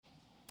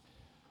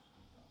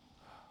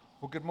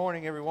Well, good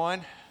morning,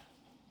 everyone.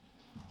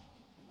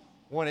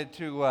 Wanted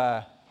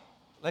to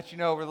let you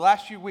know over the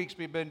last few weeks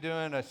we've been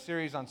doing a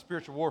series on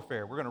spiritual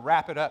warfare. We're going to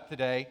wrap it up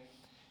today,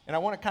 and I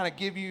want to kind of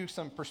give you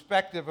some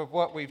perspective of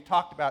what we've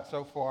talked about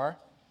so far,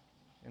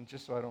 and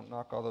just so I don't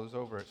knock all those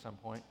over at some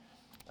point.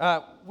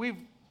 We've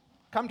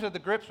come to the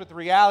grips with the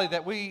reality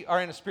that we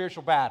are in a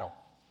spiritual battle,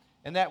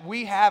 and that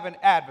we have an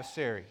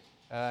adversary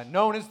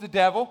known as the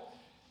devil.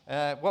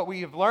 What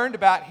we have learned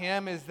about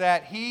him is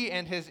that he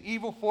and his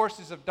evil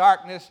forces of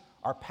darkness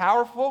are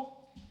powerful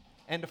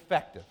and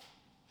effective.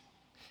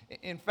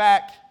 In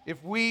fact,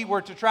 if we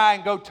were to try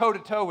and go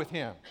toe-to-toe with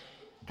him,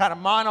 kind of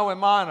mano a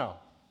mano,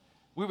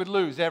 we would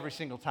lose every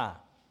single time.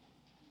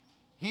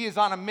 He is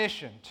on a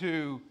mission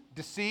to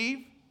deceive,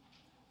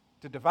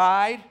 to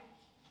divide,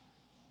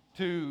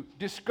 to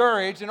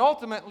discourage, and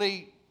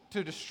ultimately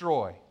to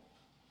destroy.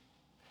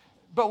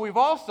 But we've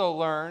also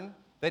learned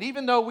that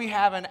even though we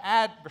have an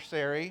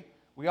adversary,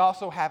 we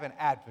also have an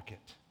advocate.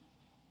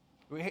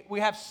 We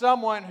have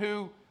someone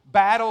who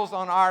battles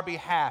on our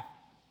behalf,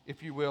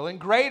 if you will, and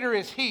greater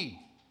is he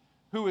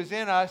who is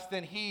in us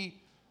than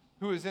he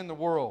who is in the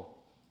world.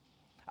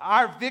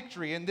 Our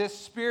victory in this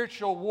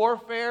spiritual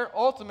warfare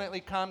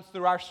ultimately comes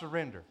through our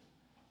surrender,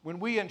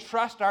 when we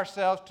entrust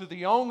ourselves to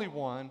the only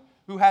one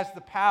who has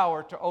the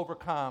power to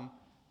overcome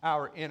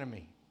our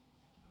enemy.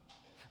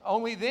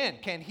 Only then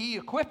can he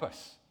equip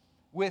us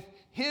with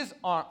his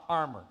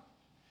armor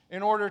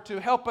in order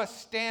to help us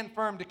stand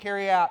firm to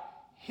carry out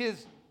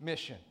his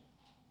mission.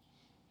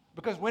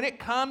 Because when it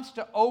comes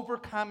to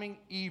overcoming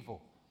evil,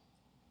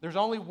 there's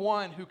only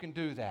one who can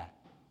do that,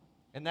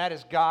 and that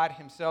is God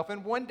himself,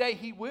 and one day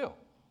he will.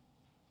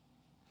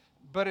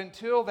 But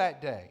until that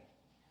day,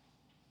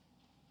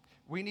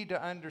 we need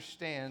to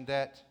understand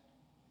that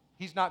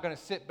he's not going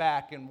to sit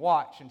back and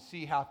watch and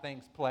see how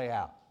things play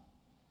out.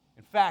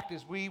 In fact,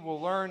 as we will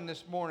learn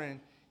this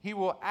morning, he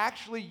will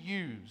actually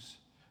use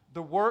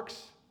the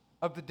works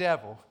of the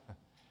devil,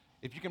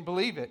 if you can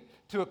believe it,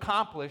 to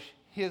accomplish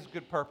his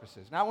good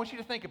purposes. Now, I want you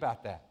to think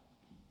about that.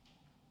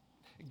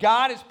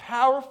 God is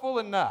powerful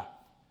enough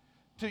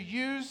to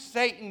use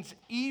Satan's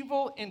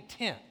evil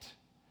intent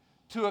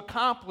to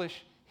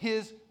accomplish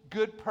his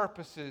good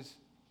purposes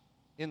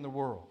in the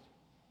world.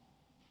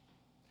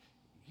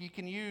 He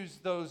can use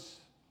those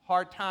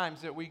hard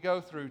times that we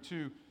go through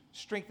to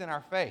strengthen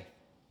our faith.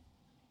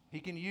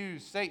 He can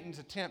use Satan's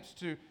attempts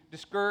to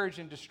discourage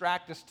and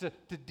distract us to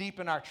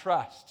deepen our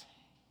trust.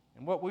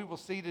 And what we will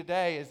see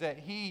today is that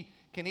he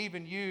can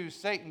even use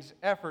Satan's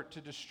effort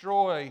to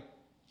destroy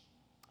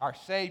our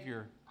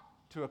Savior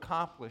to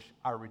accomplish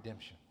our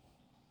redemption.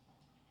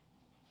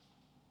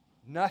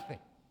 Nothing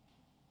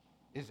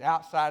is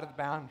outside of the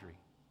boundary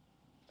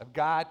of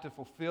God to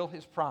fulfill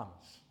his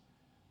promise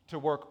to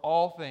work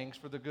all things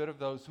for the good of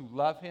those who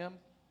love him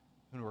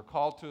and who are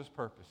called to his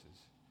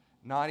purposes.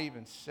 Not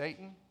even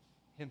Satan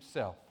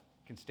himself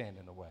can stand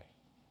in the way.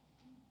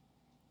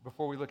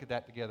 Before we look at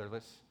that together,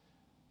 let's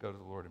go to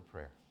the Lord in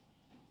prayer.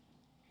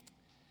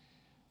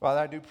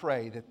 Father, I do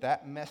pray that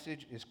that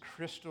message is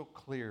crystal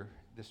clear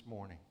this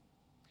morning,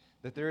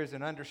 that there is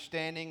an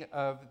understanding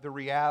of the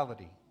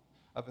reality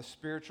of a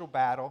spiritual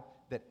battle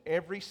that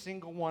every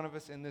single one of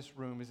us in this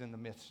room is in the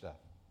midst of.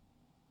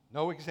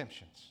 No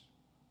exemptions.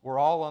 We're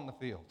all on the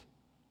field.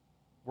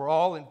 We're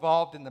all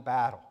involved in the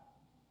battle.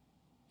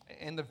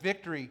 And the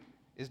victory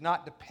is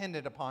not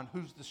dependent upon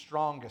who's the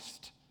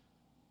strongest,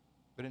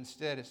 but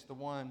instead it's the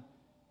one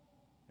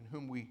in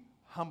whom we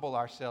humble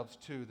ourselves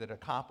to that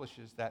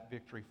accomplishes that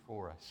victory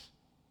for us.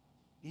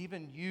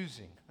 Even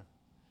using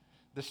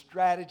the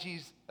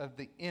strategies of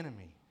the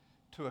enemy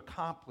to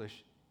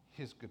accomplish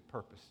his good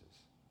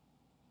purposes.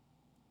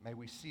 May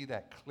we see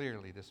that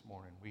clearly this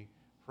morning. We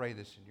pray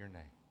this in your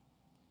name.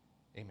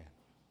 Amen.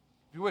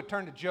 If you would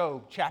turn to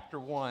Job chapter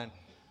 1.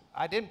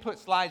 I didn't put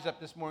slides up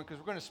this morning because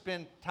we're going to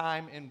spend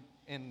time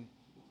in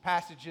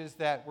passages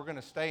that we're going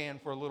to stay in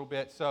for a little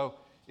bit. So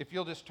if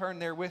you'll just turn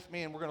there with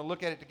me and we're going to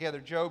look at it together.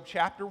 Job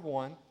chapter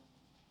 1,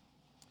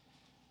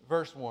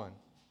 verse 1.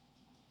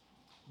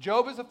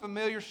 Job is a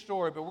familiar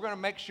story, but we're going to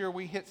make sure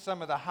we hit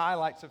some of the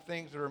highlights of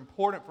things that are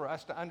important for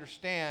us to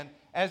understand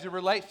as it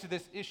relates to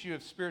this issue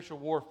of spiritual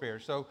warfare.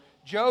 So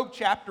Job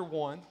chapter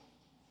 1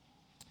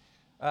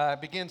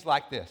 begins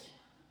like this.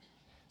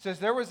 It says,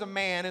 there was a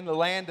man in the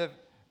land of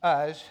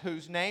Uz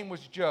whose name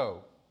was Job,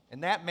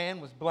 and that man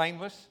was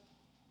blameless,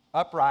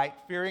 upright,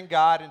 fearing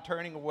God and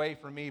turning away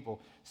from evil.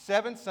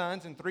 7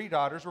 sons and 3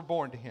 daughters were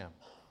born to him.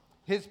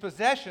 His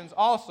possessions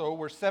also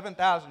were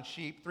 7,000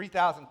 sheep,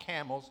 3,000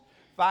 camels,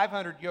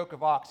 500 yoke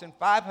of oxen,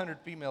 500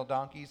 female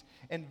donkeys,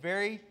 and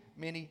very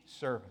many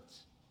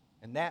servants.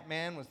 And that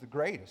man was the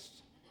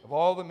greatest of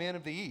all the men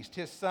of the east.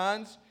 His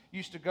sons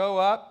used to go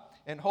up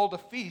and hold a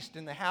feast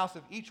in the house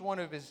of each one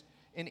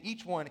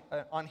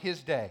on his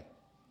day.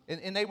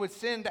 And they would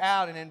send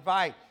out and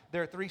invite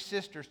their 3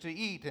 sisters to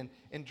eat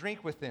and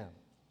drink with them.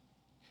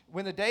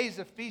 When the days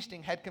of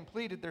feasting had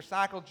completed their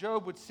cycle,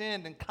 Job would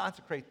send and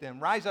consecrate them,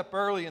 rise up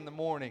early in the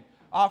morning,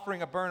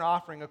 offering a burnt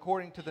offering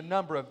according to the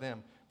number of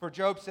them, For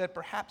Job said,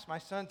 perhaps my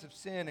sons have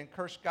sinned and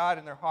cursed God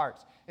in their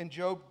hearts. And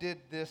Job did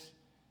this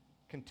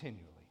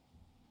continually.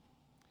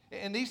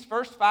 In these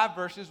first 5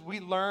 verses,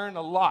 we learn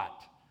a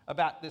lot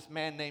about this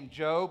man named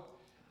Job.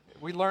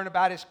 We learn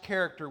about his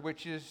character,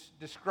 which is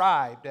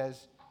described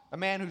as a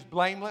man who's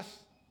blameless,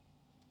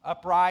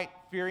 upright,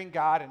 fearing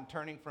God, and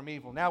turning from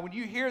evil. Now, when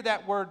you hear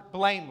that word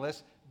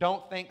blameless,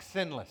 don't think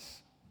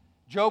sinless.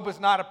 Job was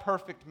not a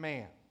perfect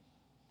man.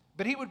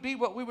 But he would be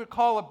what we would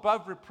call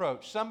above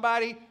reproach,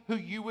 somebody who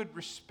you would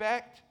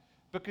respect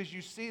because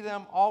you see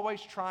them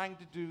always trying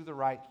to do the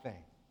right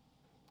thing.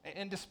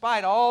 And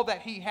despite all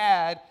that he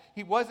had,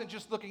 he wasn't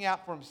just looking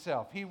out for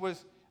himself. He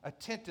was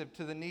attentive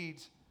to the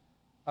needs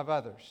of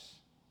others.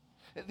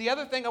 The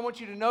other thing I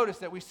want you to notice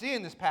that we see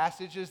in this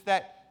passage is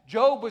that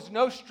Job was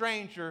no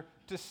stranger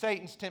to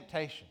Satan's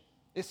temptation.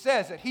 It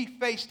says that he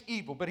faced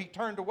evil, but he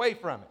turned away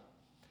from it.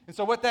 And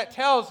so what that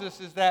tells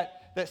us is that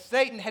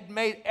Satan had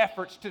made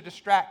efforts to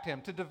distract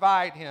him, to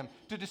divide him,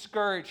 to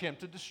discourage him,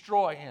 to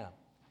destroy him.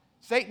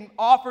 Satan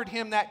offered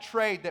him that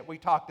trade that we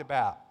talked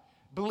about.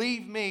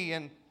 Believe me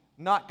and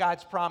not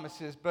God's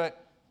promises,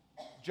 but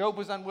Job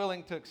was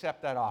unwilling to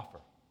accept that offer.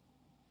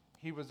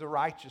 He was a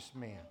righteous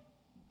man.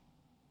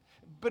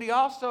 But he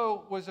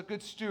also was a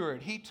good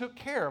steward. He took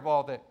care of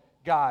all that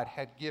God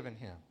had given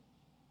him.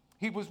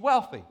 He was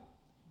wealthy,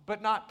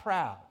 but not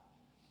proud.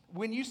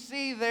 When you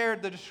see there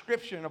the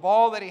description of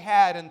all that he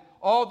had and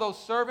all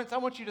those servants, I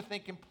want you to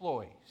think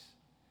employees.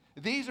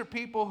 These are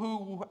people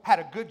who had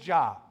a good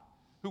job,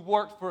 who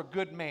worked for a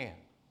good man,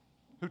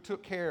 who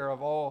took care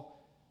of all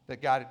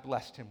that God had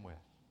blessed him with.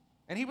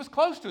 And he was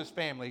close to his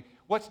family.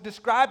 What's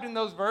described in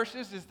those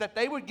verses is that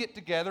they would get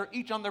together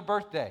each on their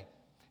birthday.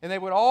 And they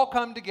would all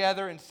come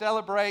together and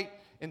celebrate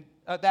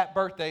that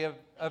birthday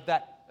of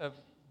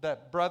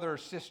that brother or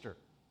sister.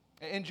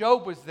 And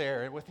Job was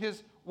there with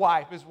his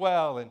wife as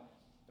well. And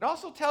it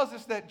also tells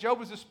us that Job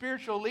was a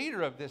spiritual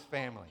leader of this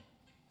family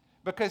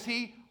because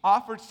he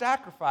offered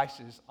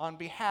sacrifices on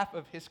behalf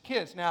of his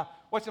kids. Now,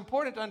 what's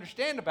important to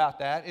understand about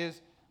that is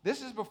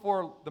this is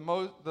before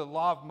the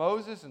law of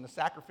Moses and the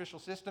sacrificial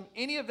system.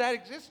 Any of that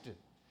existed.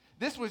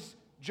 This was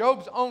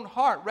Job's own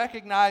heart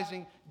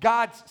recognizing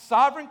God's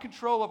sovereign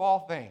control of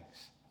all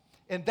things.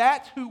 And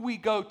that's who we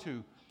go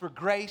to for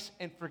grace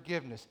and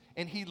forgiveness.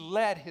 And he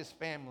led his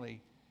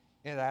family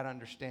in that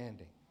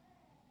understanding.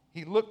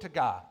 He looked to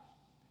God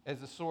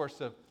as a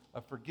source of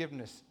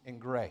forgiveness and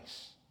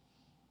grace.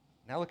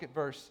 Now look at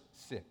verse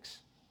 6.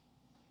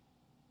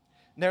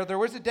 Now there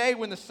was a day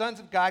when the sons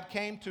of God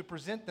came to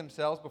present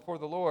themselves before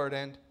the Lord,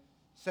 and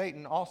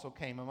Satan also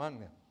came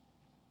among them.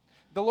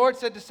 The Lord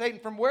said to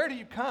Satan, "From where do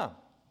you come?"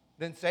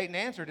 Then Satan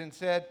answered and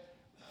said,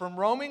 "From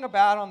roaming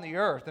about on the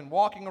earth and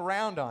walking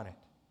around on it."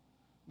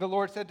 The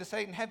Lord said to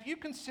Satan, "Have you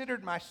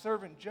considered my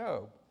servant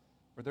Job?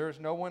 For there is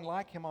no one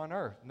like him on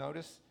earth."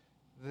 Notice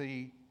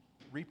the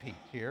repeat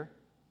here.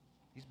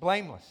 He's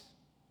blameless,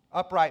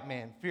 upright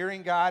man,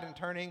 fearing God and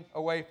turning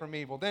away from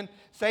evil. Then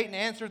Satan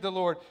answered the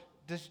Lord,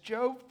 "Does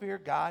Job fear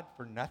God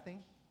for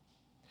nothing?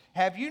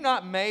 Have you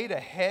not made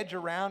a hedge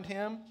around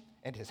him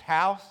and his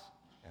house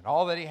and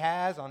all that he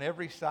has on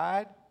every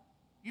side?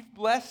 You've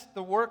blessed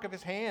the work of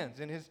his hands,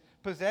 and his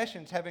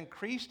possessions have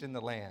increased in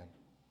the land.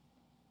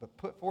 But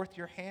put forth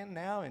your hand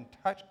now and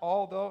touch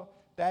all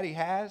that he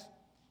has,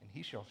 and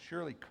he shall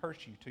surely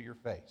curse you to your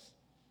face."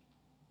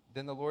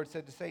 Then the Lord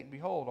said to Satan,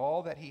 "Behold,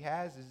 all that he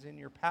has is in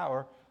your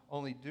power,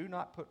 only do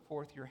not put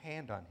forth your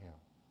hand on him."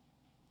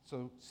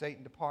 So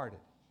Satan departed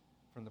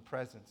from the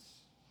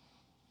presence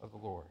of the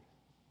Lord.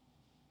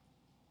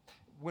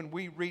 When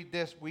we read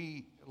this,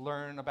 we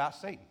learn about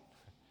Satan.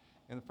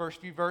 In the first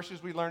few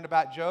verses, we learned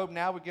about Job.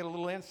 Now we get a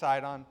little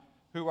insight on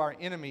who our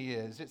enemy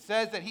is. It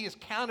says that he is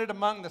counted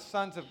among the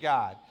sons of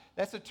God.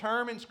 That's a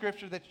term in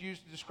Scripture that's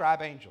used to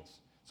describe angels.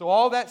 So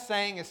all that's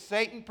saying is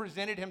Satan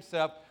presented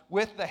himself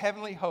with the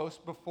heavenly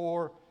host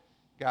before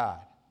God.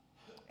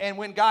 And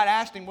when God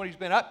asked him what he's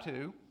been up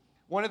to,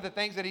 one of the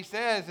things that he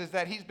says is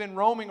that he's been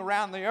roaming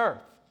around the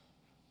earth.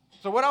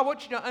 So what I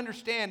want you to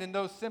understand in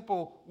those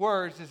simple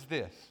words is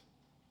this.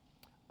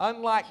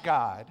 Unlike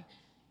God,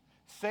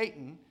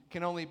 Satan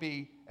can only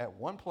be at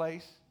one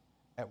place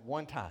at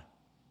one time.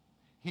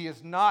 He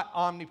is not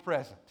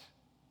omnipresent.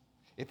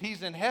 If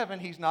he's in heaven,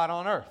 he's not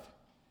on earth.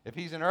 If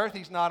he's in earth,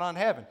 he's not on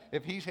heaven.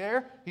 If he's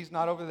here, he's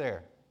not over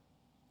there.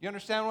 You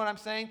understand what I'm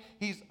saying?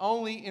 He's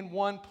only in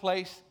one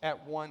place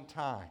at one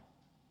time.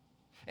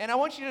 And I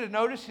want you to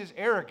notice his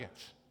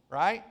arrogance,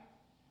 right?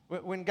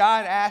 When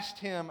God asked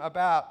him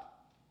about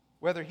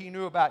whether he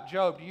knew about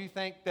Job, do you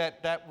think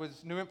that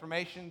was new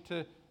information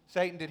to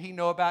Satan? Did he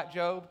know about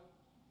Job?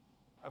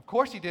 Of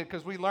course he did,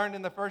 because we learned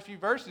in the first few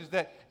verses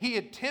that he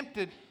had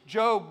tempted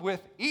Job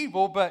with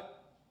evil,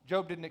 but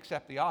Job didn't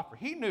accept the offer.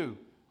 He knew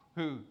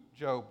who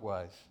Job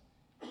was.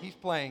 He's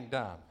playing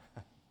dumb.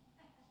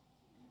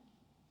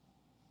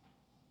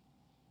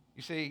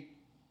 You see,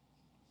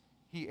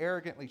 he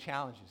arrogantly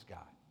challenges God.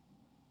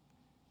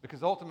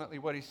 Because ultimately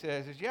what he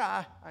says is,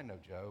 yeah, I know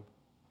Job.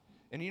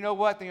 And you know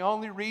what? The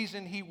only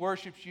reason he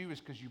worships you is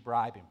because you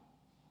bribe him.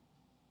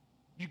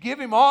 You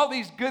give him all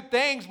these good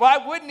things, why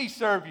wouldn't he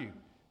serve you?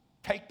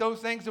 Take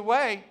those things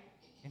away,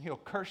 and he'll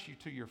curse you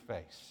to your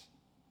face.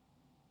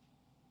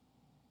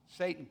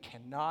 Satan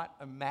cannot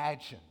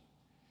imagine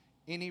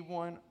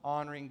anyone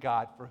honoring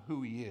God for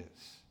who he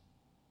is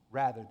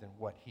rather than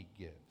what he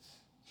gives.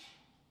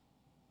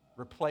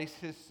 Replace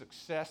his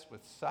success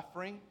with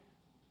suffering,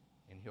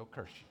 and he'll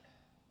curse you.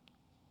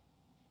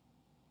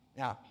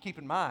 Now, keep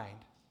in mind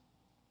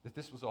that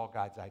this was all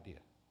God's idea.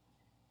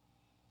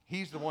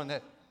 He's the one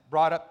that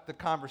brought up the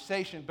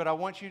conversation, but I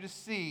want you to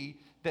see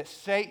that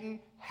Satan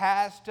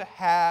has to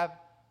have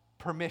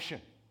permission.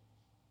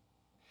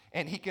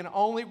 And he can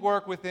only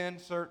work within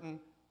certain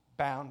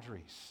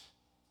boundaries.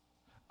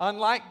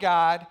 Unlike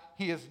God,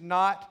 he is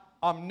not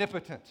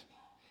omnipotent.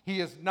 He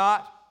is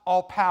not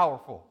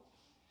all-powerful.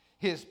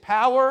 His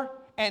power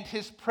and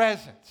his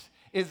presence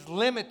is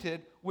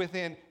limited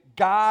within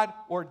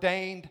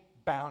God-ordained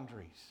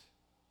boundaries.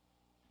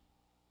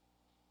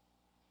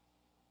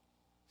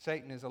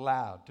 Satan is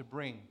allowed to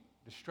bring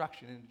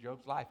destruction into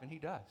Job's life, and he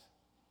does.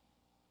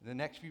 In the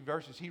next few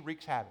verses, he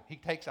wreaks havoc. He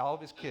takes all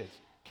of his kids,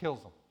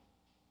 kills them.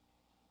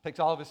 Takes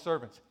all of his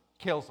servants,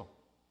 kills them.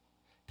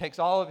 Takes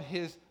all of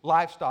his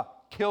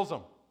livestock, kills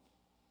them.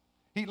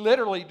 He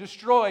literally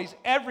destroys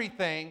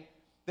everything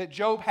that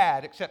Job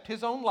had except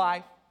his own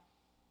life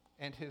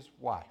and his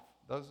wife.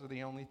 Those are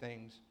the only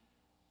things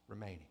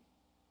remaining.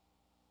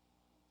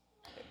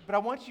 But I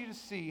want you to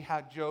see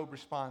how Job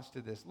responds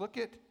to this. Look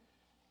at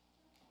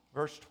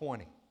verse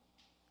 20.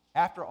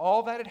 After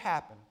all that had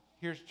happened,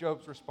 here's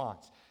Job's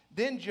response.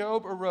 Then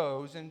Job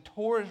arose and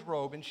tore his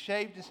robe and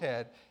shaved his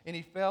head, and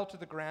he fell to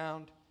the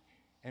ground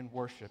and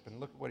worshiped.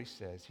 And look at what he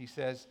says. He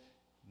says,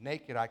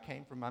 naked I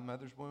came from my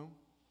mother's womb,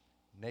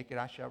 naked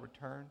I shall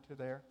return to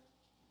there.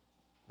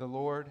 The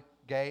Lord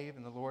gave,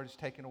 and the Lord has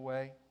taken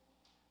away.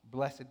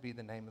 Blessed be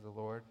the name of the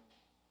Lord.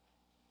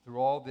 Through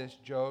all this,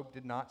 Job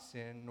did not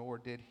sin, nor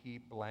did he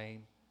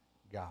blame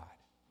God.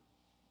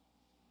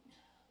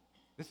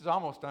 This is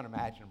almost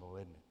unimaginable,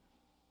 isn't it?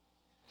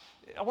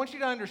 I want you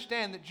to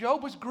understand that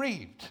Job was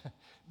grieved.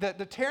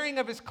 The tearing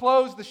of his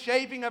clothes, the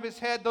shaving of his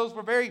head, those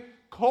were very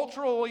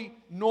culturally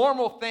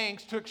normal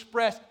things to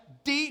express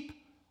deep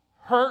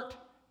hurt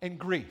and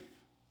grief.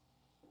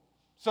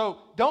 So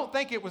don't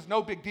think it was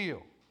no big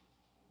deal,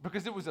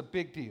 because it was a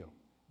big deal.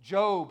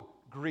 Job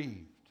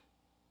grieved.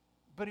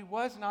 But he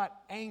was not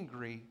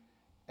angry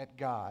at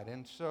God.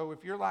 And so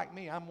if you're like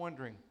me, I'm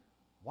wondering,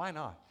 why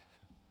not?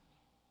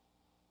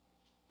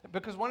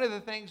 Because one of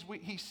the things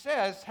he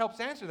says helps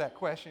answer that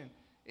question.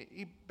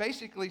 He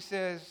basically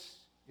says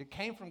it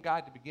came from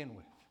God to begin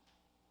with.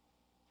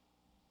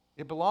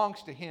 It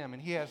belongs to him,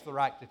 and he has the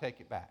right to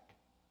take it back.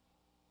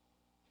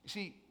 You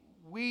see,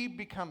 we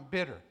become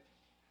bitter.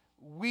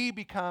 We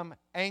become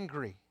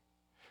angry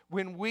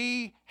when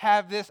we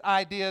have this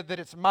idea that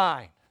it's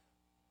mine,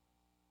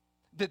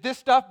 that this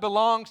stuff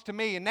belongs to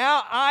me, and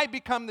now I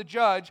become the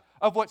judge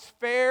of what's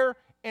fair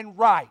and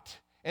right.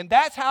 And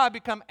that's how I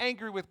become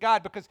angry with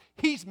God, because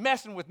he's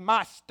messing with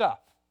my stuff.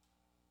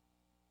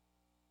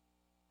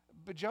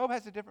 But Job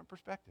has a different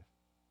perspective.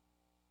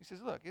 He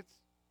says, look, it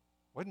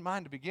wasn't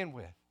mine to begin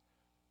with.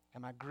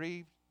 Am I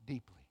grieved?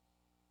 Deeply.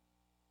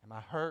 Am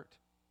I hurt?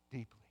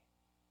 Deeply.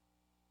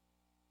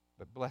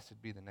 But blessed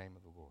be the name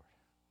of the Lord.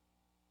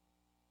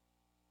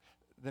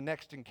 The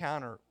next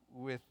encounter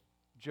with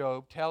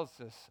Job tells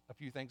us a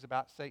few things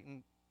about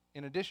Satan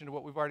in addition to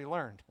what we've already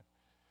learned.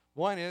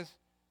 One is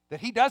that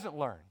he doesn't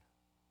learn.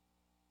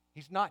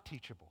 He's not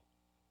teachable.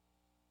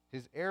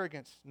 His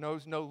arrogance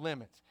knows no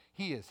limits.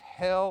 He is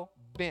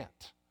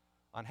hell-bent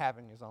on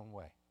having his own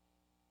way.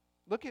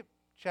 Look at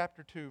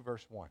chapter 2,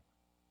 verse 1.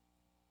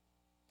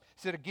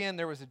 It said, again,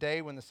 there was a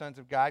day when the sons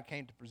of God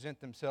came to present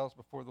themselves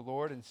before the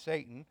Lord, and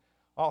Satan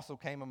also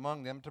came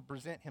among them to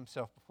present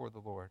himself before the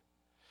Lord.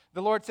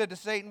 The Lord said to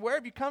Satan, where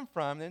have you come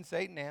from? Then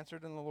Satan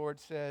answered, and the Lord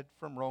said,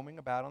 from roaming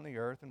about on the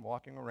earth and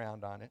walking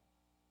around on it.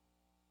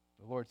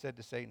 The Lord said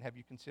to Satan, have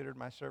you considered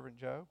my servant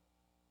Job?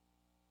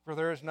 For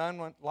there is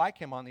none like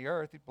him on the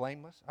earth, he's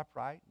blameless,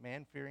 upright,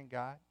 man-fearing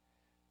God,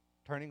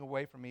 turning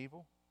away from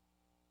evil.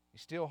 He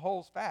still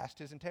holds fast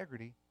his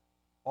integrity,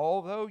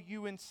 although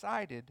you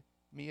incited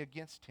me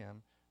against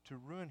him to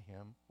ruin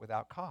him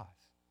without cause.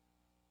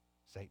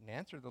 Satan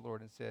answered the Lord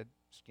and said,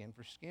 skin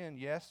for skin,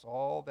 yes,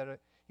 all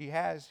that he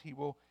has he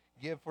will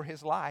give for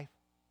his life.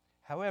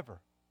 However,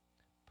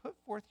 put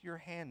forth your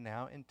hand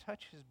now and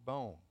touch his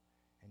bone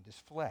and his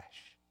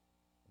flesh,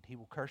 and he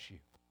will curse you.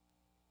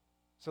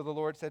 So the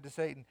Lord said to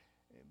Satan,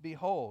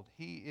 behold,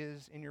 he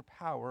is in your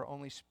power,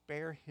 only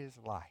spare his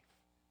life.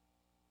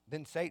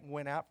 Then Satan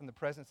went out from the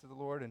presence of the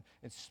Lord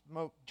and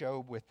smote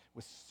Job with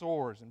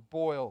sores and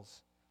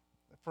boils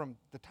from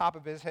the top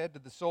of his head to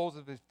the soles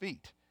of his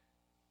feet.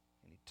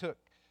 And he took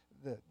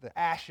the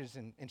ashes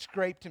and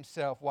scraped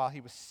himself while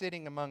he was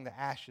sitting among the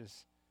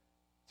ashes.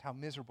 That's how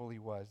miserable he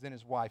was. Then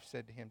his wife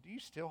said to him, do you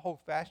still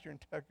hold fast your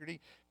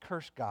integrity?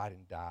 Curse God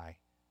and die.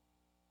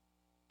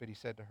 But he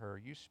said to her,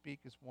 you speak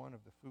as one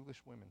of the foolish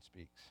women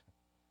speaks.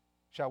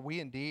 Shall we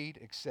indeed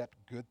accept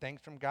good things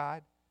from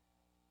God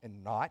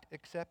and not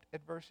accept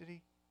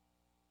adversity?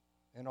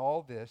 In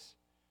all this,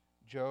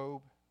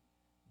 Job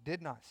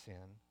did not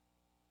sin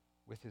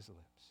with his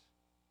lips.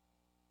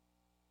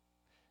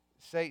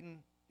 Satan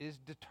is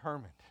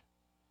determined,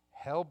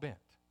 hell-bent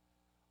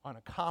on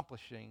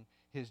accomplishing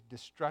his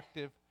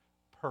destructive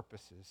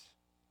purposes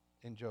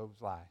in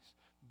Job's life.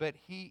 But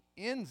he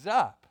ends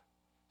up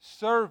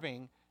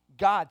serving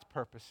God's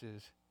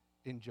purposes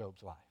in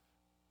Job's life.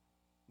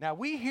 Now,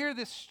 we hear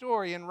this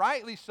story, and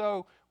rightly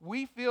so,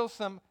 we feel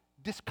some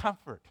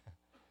discomfort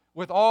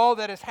with all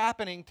that is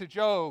happening to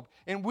Job.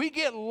 And we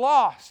get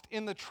lost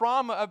in the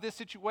trauma of this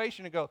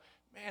situation and go,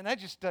 man, that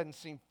just doesn't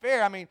seem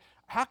fair. I mean,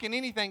 how can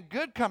anything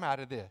good come out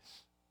of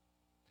this?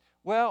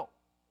 Well,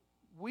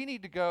 we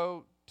need to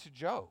go to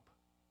Job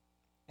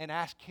and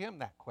ask him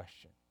that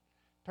question.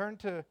 Turn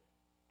to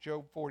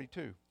Job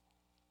 42.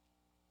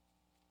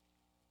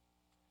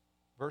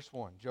 Verse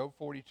 1. Job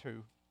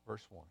 42,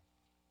 verse 1.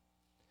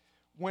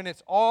 When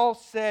it's all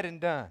said and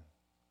done,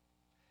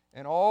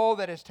 and all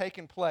that has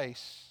taken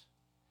place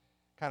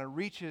kind of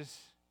reaches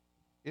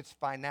its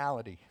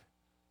finality,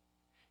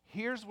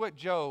 here's what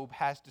Job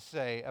has to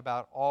say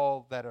about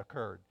all that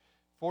occurred.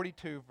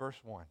 42, verse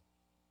 1.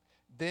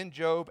 Then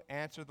Job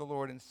answered the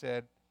Lord and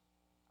said,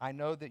 I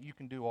know that you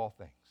can do all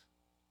things,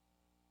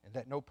 and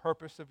that no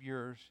purpose of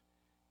yours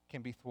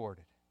can be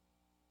thwarted.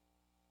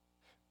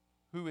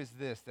 Who is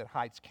this that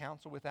hides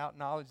counsel without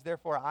knowledge?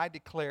 Therefore I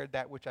declared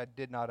that which I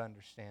did not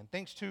understand,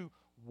 things too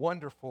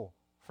wonderful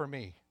for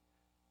me,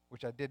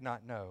 which I did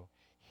not know.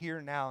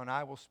 Hear now, and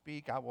I will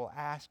speak. I will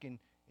ask, and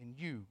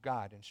you,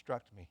 God,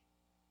 instruct me.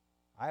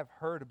 I have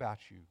heard about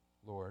you,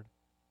 Lord,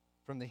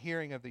 from the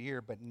hearing of the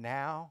ear, but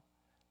now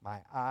my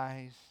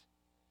eyes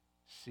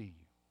see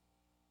you.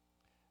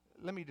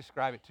 Let me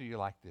describe it to you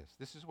like this.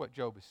 This is what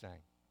Job is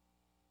saying.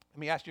 Let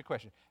me ask you a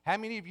question. How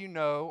many of you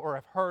know or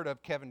have heard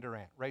of Kevin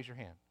Durant? Raise your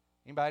hand.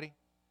 Anybody?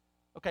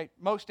 Okay,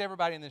 most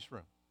everybody in this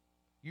room.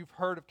 You've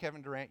heard of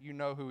Kevin Durant. You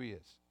know who he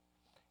is.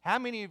 How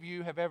many of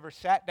you have ever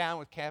sat down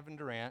with Kevin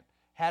Durant,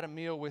 had a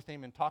meal with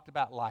him, and talked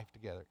about life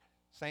together?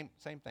 Same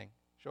thing.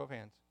 Show of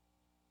hands.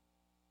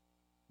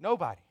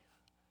 Nobody.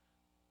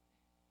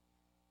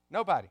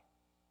 Nobody.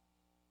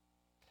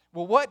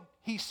 Well, what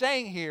he's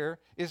saying here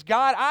is,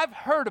 God, I've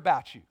heard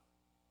about you.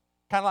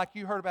 Kind of like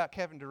you heard about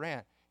Kevin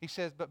Durant. He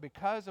says, but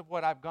because of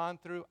what I've gone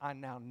through, I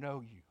now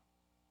know you.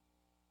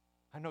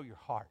 I know your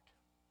heart.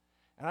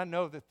 And I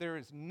know that there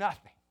is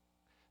nothing,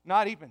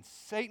 not even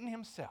Satan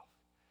himself,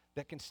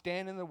 that can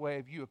stand in the way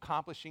of you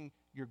accomplishing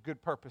your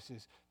good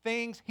purposes.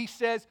 Things, he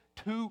says,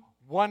 too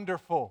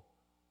wonderful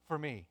for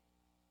me.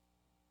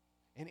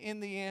 And in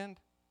the end,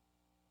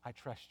 I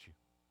trust you.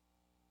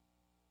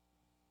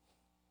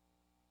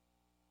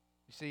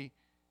 You see,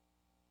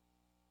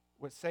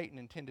 what Satan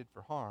intended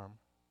for harm,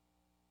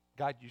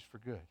 God used for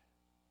good.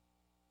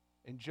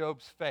 And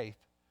Job's faith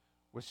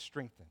was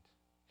strengthened.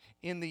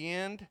 In the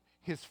end,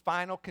 his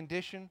final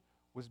condition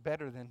was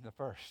better than the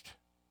first.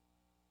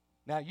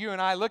 Now, you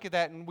and I look at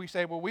that and we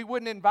say, well, we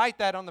wouldn't invite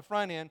that on the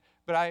front end,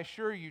 but I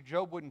assure you,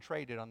 Job wouldn't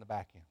trade it on the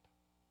back end,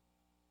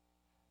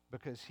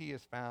 because he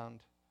has found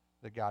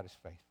that God is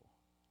faithful.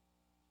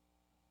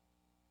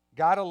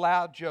 God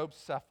allowed Job's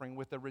suffering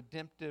with a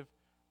redemptive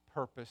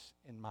purpose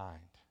in mind.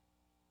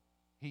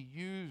 He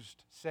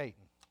used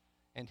Satan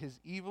and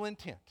his evil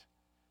intent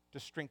to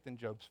strengthen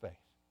Job's faith.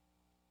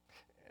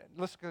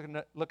 Let's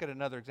look at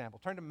another example.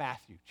 Turn to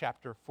Matthew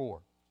chapter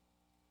 4.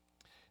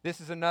 This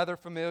is another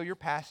familiar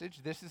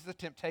passage. This is the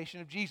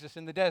temptation of Jesus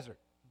in the desert,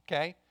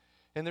 okay?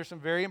 And there's some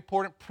very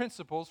important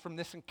principles from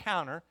this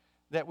encounter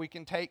that we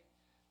can take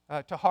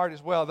to heart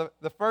as well.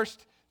 The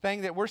first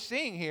thing that we're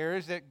seeing here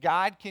is that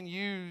God can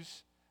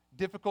use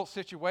difficult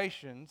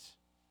situations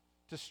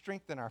to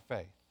strengthen our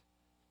faith.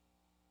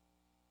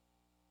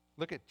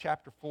 Look at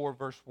chapter 4,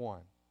 verse 1.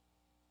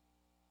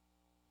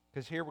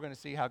 Because here we're going to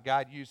see how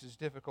God uses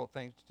difficult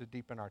things to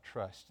deepen our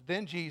trust.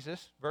 Then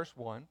Jesus, verse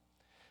 1,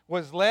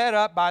 was led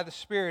up by the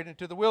Spirit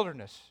into the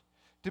wilderness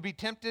to be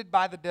tempted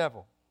by the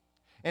devil.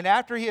 And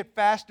after he had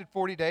fasted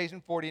 40 days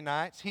and 40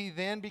 nights, he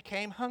then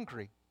became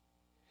hungry.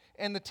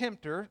 And the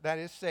tempter, that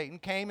is Satan,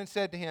 came and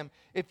said to him,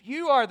 if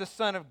you are the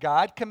Son of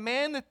God,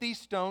 command that these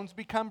stones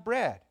become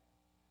bread.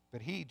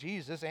 But he,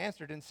 Jesus,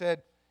 answered and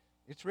said,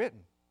 it's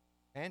written,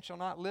 man shall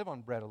not live on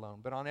bread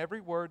alone, but on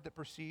every word that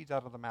proceeds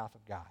out of the mouth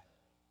of God.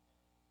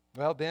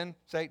 Well, then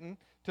Satan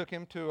took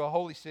him to a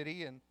holy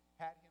city and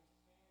had him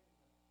stand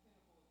in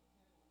the pinnacle of the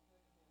temple and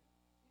said to him,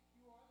 if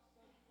you are the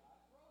Son of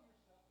God, throw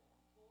yourself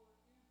down, for it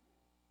is written, he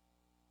will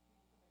command his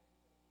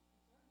angels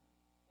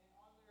concerning you, and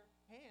on their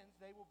hands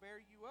they will bear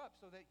you up,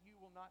 so that you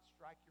will not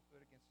strike your foot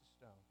against a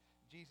stone.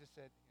 Jesus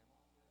said to him,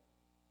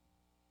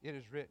 it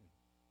is written,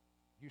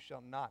 you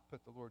shall not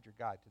put the Lord your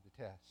God to the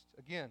test.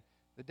 Again,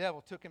 the devil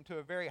took him to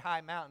a very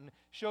high mountain,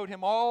 showed him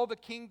all the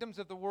kingdoms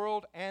of the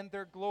world and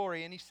their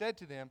glory, and he said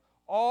to them,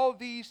 all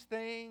these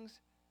things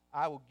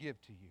I will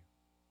give to you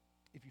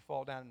if you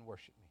fall down and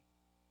worship me.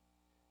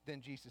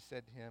 Then Jesus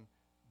said to him,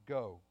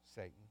 go,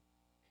 Satan,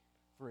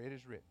 for it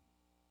is written,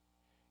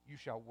 you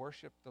shall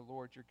worship the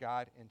Lord your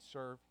God and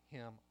serve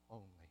him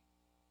only.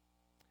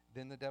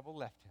 Then the devil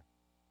left him,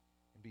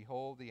 And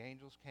behold, the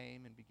angels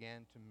came and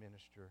began to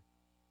minister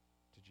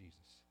to Jesus.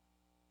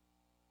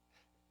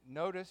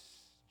 Notice,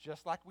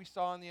 just like we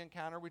saw in the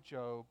encounter with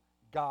Job,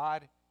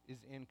 God is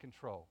in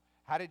control.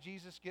 How did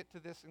Jesus get to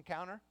this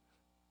encounter?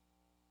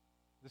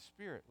 The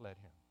Spirit led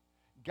him.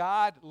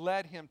 God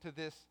led him to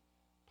this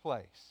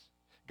place.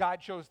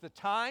 God chose the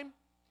time.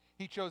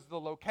 He chose the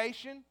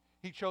location.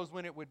 He chose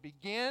when it would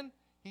begin.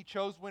 He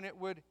chose when it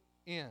would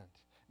end.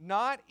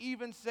 Not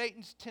even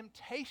Satan's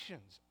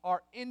temptations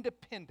are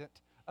independent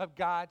of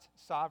God's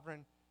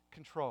sovereign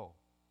control.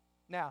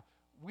 Now,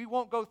 we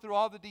won't go through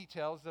all the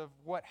details of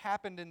what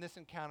happened in this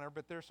encounter,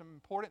 but there's some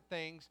important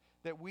things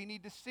that we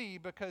need to see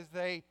because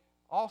they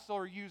also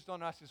are used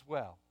on us as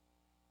well.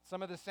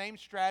 Some of the same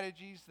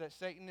strategies that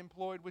Satan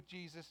employed with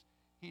Jesus,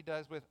 he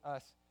does with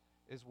us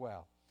as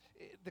well.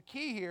 The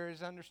key here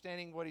is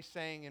understanding what he's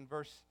saying in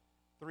verse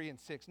 3 and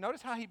 6.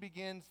 Notice how he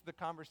begins the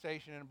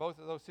conversation in both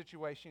of those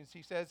situations.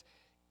 He says,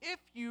 if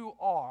you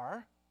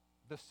are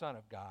the Son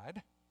of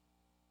God.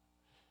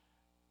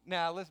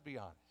 Now, let's be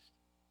honest.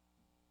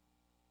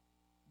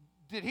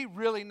 Did he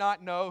really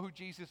not know who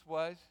Jesus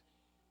was?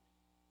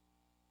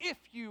 If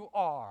you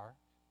are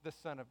the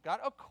Son of God.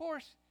 Of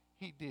course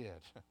he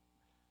did.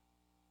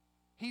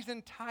 He's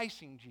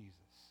enticing Jesus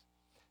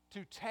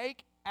to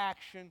take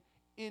action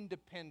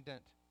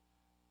independent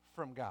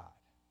from God.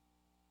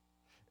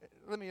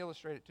 Let me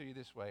illustrate it to you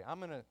this way. I'm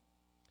going to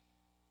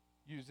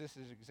use this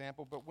as an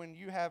example, but when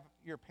you have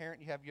your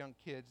parent, you have young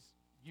kids,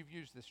 you've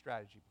used this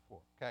strategy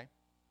before, okay?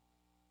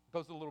 It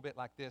goes a little bit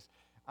like this.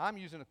 I'm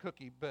using a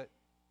cookie, but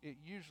it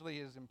usually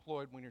is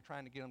employed when you're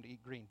trying to get them to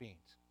eat green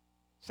beans.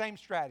 Same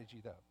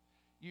strategy, though.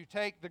 You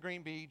take the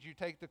green beans, you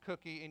take the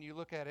cookie, and you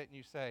look at it and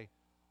you say,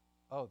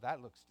 oh,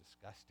 that looks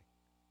disgusting.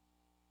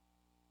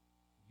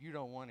 You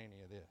don't want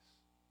any of this.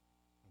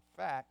 In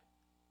fact,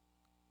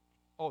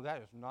 oh,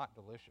 that is not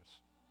delicious.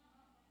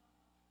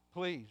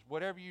 Please,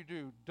 whatever you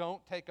do,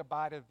 don't take a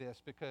bite of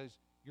this because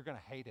you're going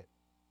to hate it.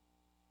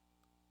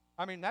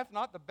 I mean, that's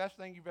not the best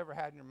thing you've ever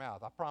had in your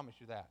mouth. I promise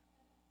you that.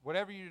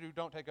 Whatever you do,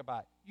 don't take a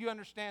bite. You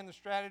understand the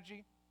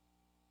strategy?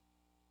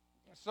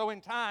 So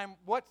in time,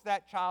 what's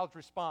that child's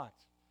response?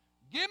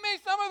 Give me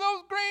some of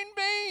those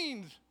green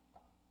beans.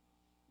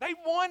 They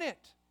want it.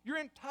 You're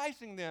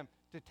enticing them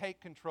to take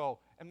control.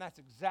 And that's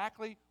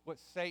exactly what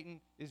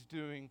Satan is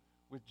doing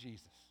with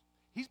Jesus.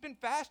 He's been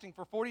fasting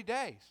for 40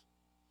 days.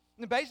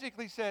 And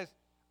basically says,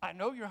 I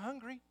know you're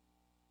hungry.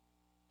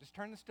 Just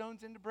turn the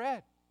stones into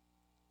bread.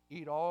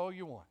 Eat all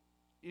you want.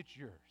 It's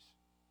yours.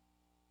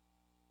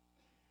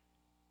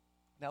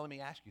 Now let me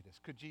ask you this.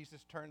 Could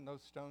Jesus turn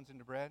those stones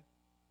into bread?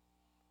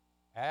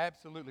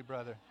 Absolutely,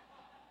 brother.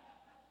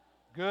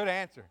 Good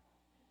answer.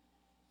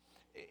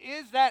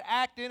 Is that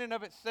act in and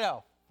of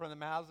itself from the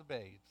mouths of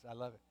babes? I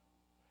love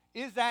it.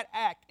 Is that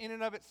act in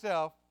and of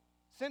itself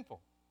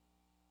sinful?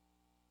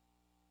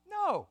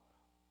 No.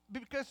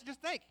 Because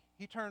just think,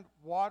 he turned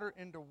water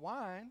into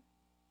wine.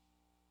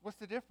 What's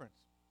the difference?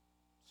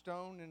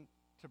 Stone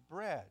into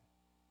bread.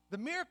 The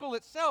miracle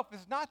itself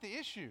is not the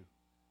issue.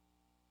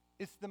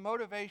 It's the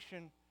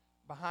motivation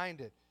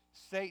behind it.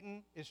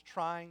 Satan is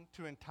trying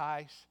to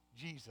entice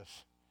Jesus.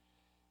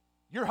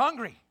 You're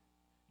hungry.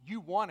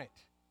 You want it.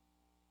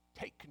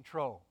 Take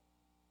control.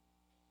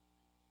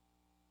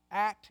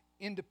 Act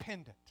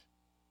independent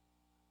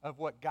of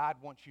what God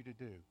wants you to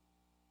do.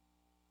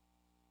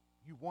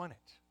 You want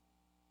it.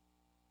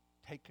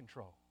 Take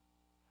control.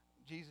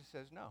 Jesus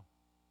says, no.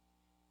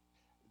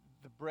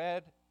 The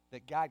bread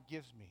that God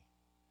gives me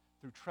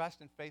through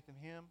trust and faith in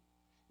him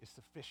is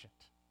sufficient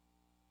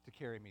to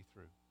carry me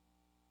through.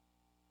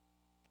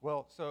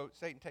 Well, so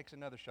Satan takes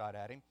another shot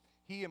at him.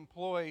 He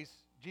employs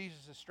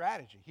Jesus'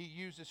 strategy. He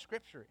uses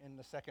Scripture in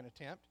the second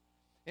attempt.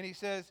 And he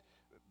says,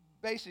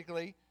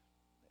 basically,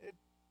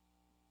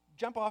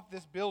 jump off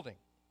this building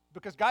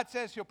because God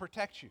says he'll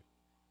protect you.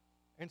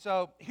 And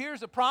so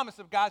here's a promise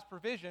of God's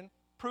provision.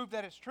 Prove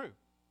that it's true.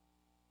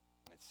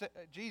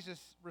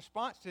 Jesus'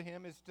 response to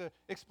him is to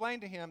explain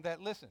to him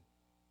that, listen,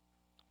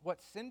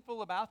 what's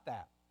sinful about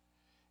that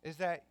is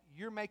that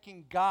you're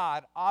making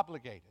God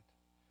obligated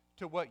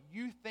to what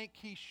you think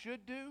he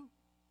should do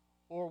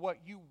or what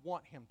you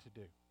want him to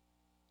do.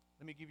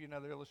 Let me give you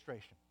another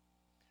illustration.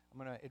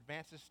 I'm going to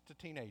advance this to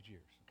teenage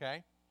years,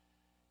 okay?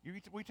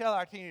 We tell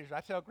our teenagers,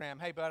 I tell Graham,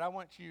 hey, bud, I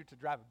want you to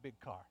drive a big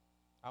car.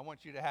 I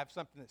want you to have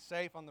something that's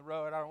safe on the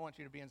road. I don't want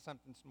you to be in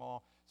something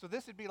small. So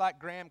this would be like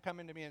Graham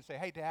coming to me and say,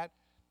 hey, Dad,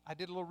 I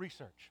did a little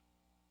research.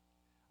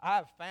 I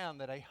have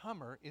found that a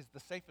Hummer is the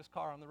safest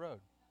car on the road.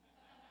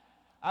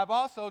 I've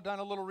also done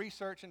a little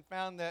research and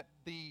found that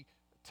the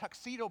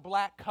tuxedo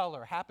black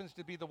color happens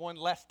to be the one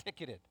less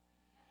ticketed.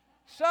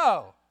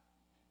 So,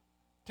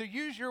 to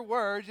use your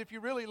words, if you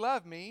really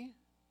love me,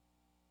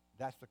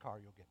 that's the car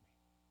you'll get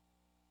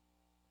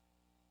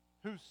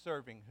me. Who's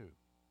serving who?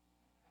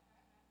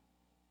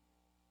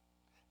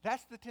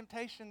 That's the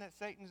temptation that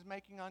Satan is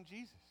making on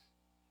Jesus.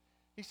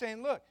 He's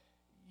saying, look,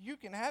 you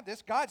can have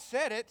this. God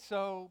said it,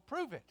 so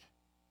prove it.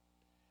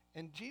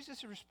 And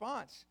Jesus'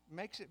 response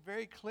makes it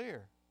very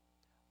clear.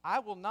 I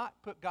will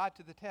not put God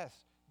to the test.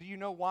 Do you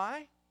know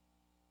why?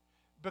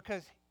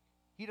 Because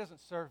he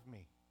doesn't serve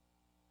me.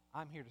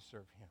 I'm here to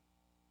serve him.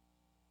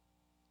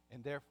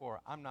 And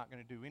therefore, I'm not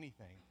going to do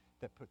anything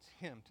that puts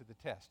him to the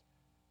test.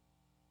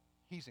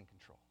 He's in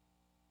control.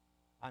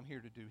 I'm here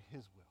to do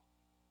his will.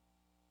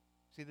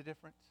 See the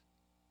difference?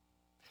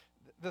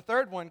 The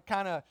third one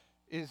kind of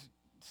is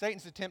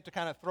Satan's attempt to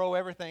kind of throw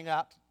everything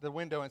out the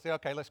window and say,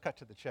 okay, let's cut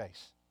to the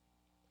chase.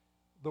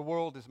 The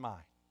world is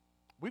mine.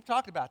 We've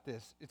talked about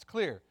this. It's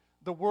clear.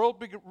 The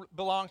world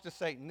belongs to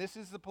Satan. This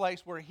is the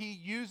place where he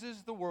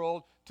uses the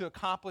world to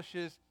accomplish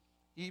his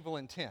evil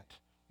intent.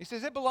 He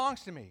says, it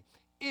belongs to me.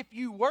 If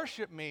you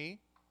worship me,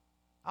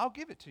 I'll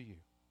give it to you.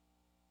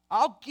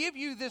 I'll give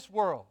you this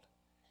world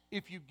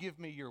if you give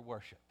me your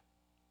worship.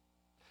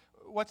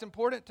 What's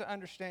important to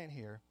understand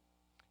here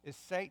is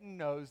Satan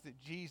knows that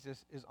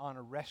Jesus is on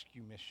a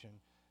rescue mission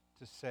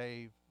to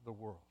save the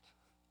world.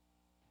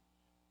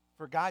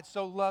 For God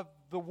so loved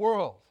the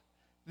world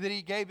that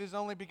he gave his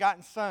only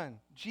begotten Son,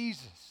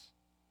 Jesus.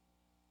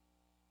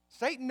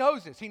 Satan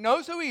knows this. He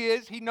knows who he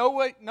is. He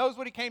knows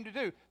what he came to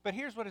do. But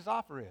here's what his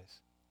offer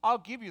is. I'll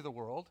give you the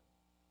world,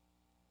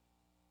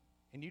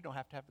 and you don't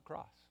have to have the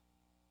cross.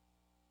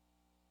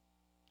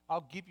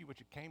 I'll give you what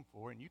you came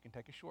for, and you can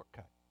take a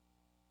shortcut.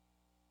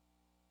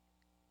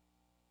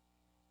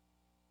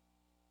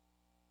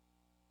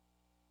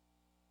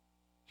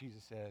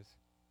 Jesus says,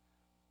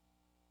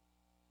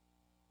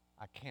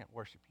 I can't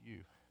worship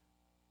you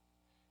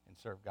and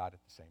serve God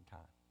at the same time.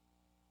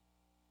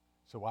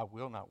 So I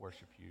will not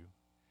worship you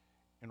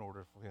in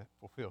order to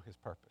fulfill his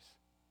purpose.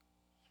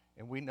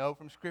 And we know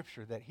from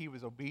Scripture that he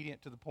was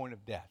obedient to the point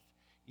of death,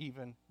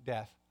 even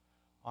death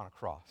on a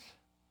cross.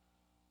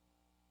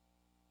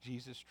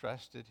 Jesus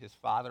trusted his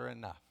Father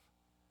enough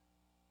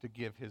to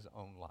give his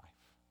own life.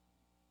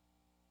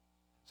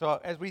 So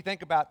as we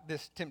think about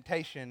this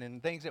temptation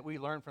and things that we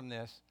learn from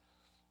this,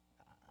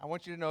 I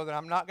want you to know that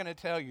I'm not going to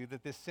tell you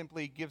that this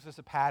simply gives us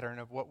a pattern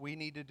of what we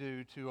need to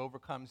do to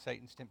overcome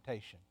Satan's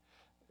temptation.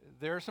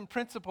 There are some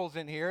principles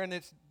in here, and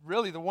it's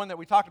really the one that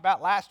we talked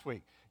about last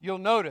week. You'll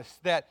notice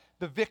that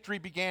the victory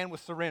began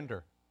with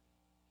surrender.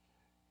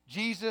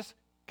 Jesus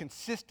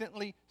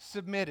consistently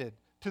submitted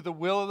to the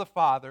will of the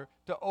Father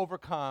to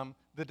overcome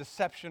the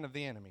deception of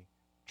the enemy.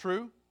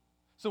 True?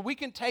 So we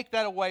can take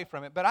that away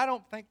from it, but I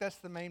don't think that's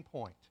the main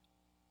point.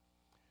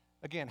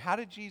 Again, how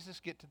did Jesus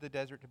get to the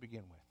desert to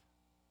begin with?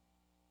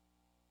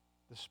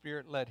 The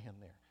Spirit led him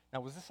there.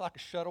 Now, was this like a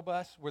shuttle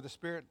bus where the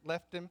Spirit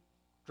left him,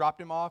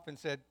 dropped him off, and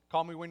said,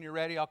 call me when you're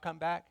ready, I'll come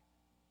back?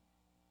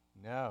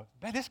 No.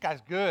 Man, this guy's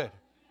good.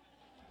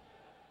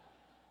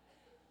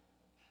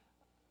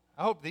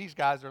 I hope these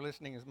guys are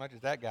listening as much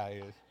as that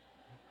guy is.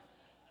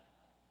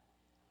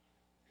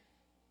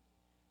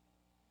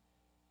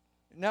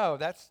 No,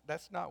 that's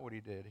not what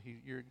he did.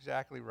 You're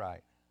exactly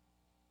right.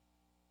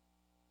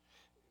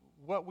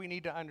 What we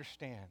need to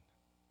understand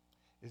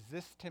is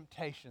this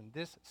temptation,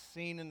 this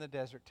scene in the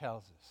desert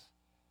tells us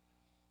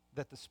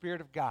that the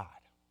Spirit of God,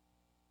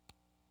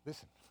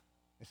 listen,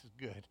 this is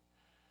good.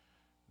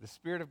 The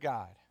Spirit of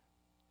God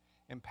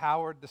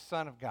empowered the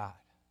Son of God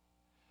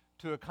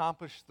to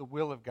accomplish the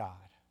will of God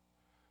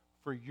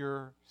for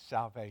your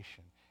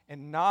salvation.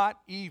 And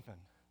not even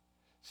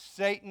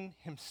Satan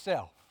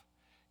himself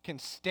can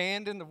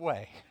stand in the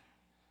way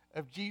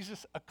of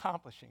Jesus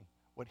accomplishing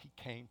what he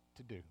came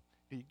to do.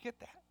 Do you get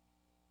that?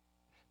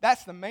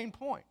 That's the main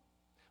point.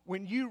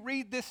 When you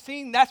read this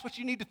scene, that's what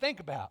you need to think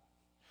about.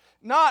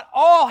 Not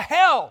all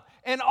hell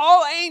and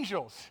all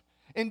angels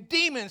and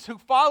demons who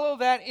follow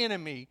that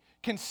enemy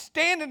can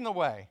stand in the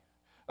way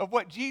of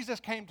what Jesus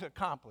came to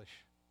accomplish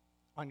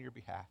on your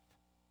behalf.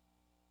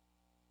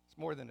 It's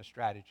more than a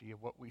strategy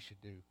of what we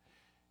should do.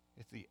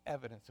 It's the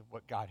evidence of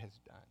what God has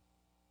done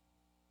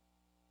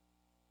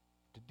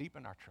to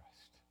deepen our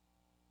trust.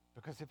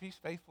 Because if he's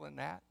faithful in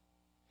that,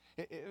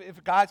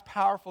 if God's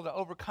powerful to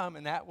overcome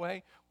in that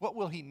way, what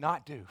will he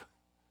not do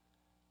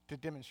to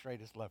demonstrate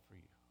his love for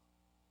you?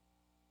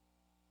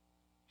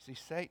 See,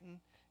 Satan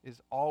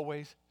is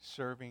always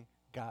serving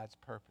God's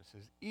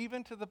purposes,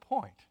 even to the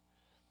point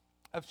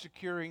of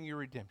securing your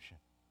redemption.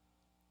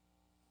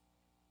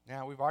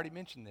 Now, we've already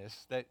mentioned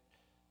this, that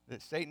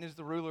Satan is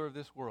the ruler of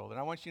this world. And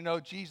I want you to know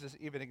Jesus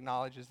even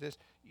acknowledges this.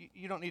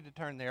 You don't need to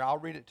turn there. I'll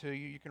read it to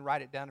you. You can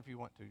write it down if you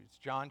want to. It's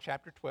John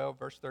chapter 12,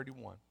 verse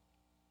 31.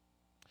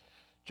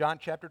 John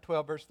chapter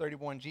 12, verse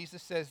 31.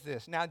 Jesus says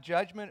this, now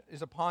judgment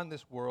is upon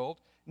this world.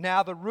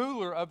 Now the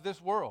ruler of this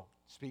world,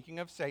 speaking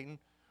of Satan,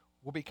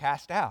 will be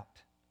cast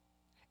out.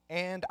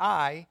 And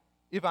I,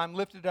 if I'm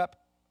lifted up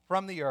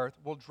from the earth,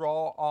 will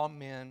draw all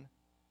men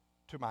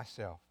to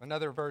myself.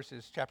 Another verse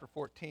is chapter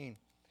 14,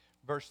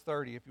 verse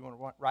 30, if you want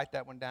to write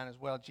that one down as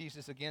well.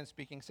 Jesus again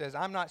speaking says,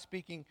 I'm not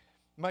speaking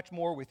much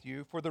more with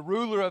you, for the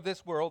ruler of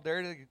this world, there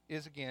it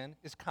is again,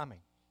 is coming,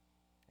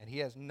 and he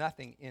has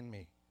nothing in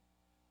me.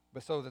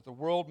 But so that the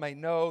world may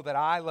know that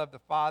I love the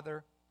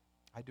Father,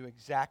 I do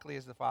exactly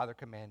as the Father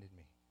commanded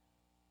me.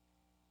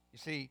 You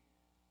see,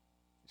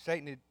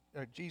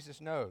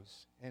 Jesus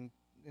knows and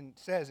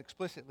says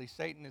explicitly,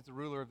 Satan is the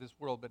ruler of this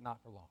world, but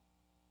not for long.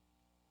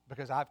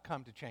 Because I've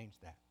come to change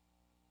that.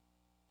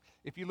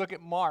 If you look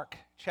at Mark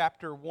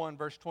chapter 1,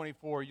 verse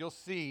 24, you'll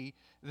see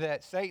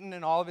that Satan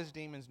and all of his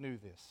demons knew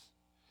this.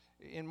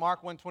 In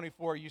Mark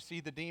 1:24, you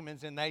see the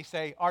demons and they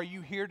say, "Are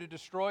you here to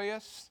destroy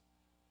us?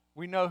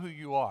 We know who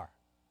you are.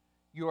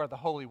 You are the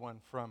Holy One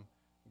from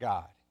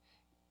God."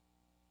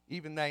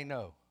 Even they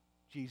know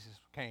Jesus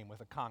came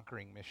with a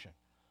conquering mission.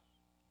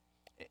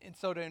 And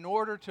so in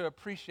order to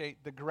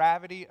appreciate the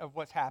gravity of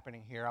what's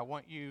happening here, I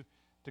want you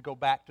to go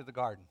back to the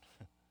garden.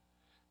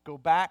 Go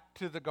back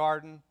to the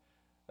Garden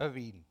of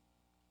Eden.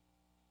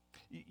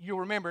 You'll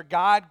remember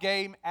God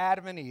gave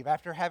Adam and Eve,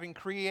 after having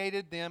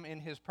created them in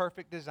his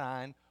perfect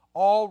design,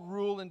 all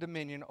rule and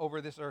dominion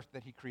over this earth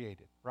that he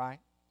created, right?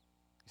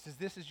 He says,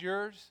 "This is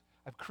yours.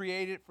 I've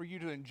created it for you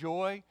to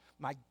enjoy.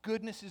 My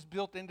goodness is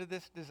built into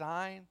this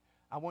design.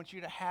 I want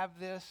you to have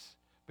this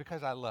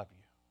because I love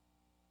you."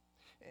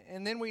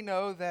 And then we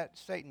know that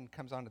Satan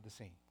comes onto the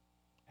scene.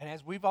 And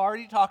as we've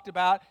already talked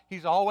about,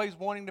 he's always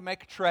wanting to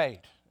make a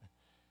trade.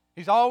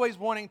 He's always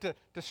wanting to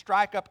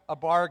strike up a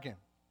bargain.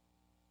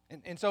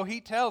 And so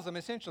he tells them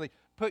essentially,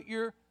 put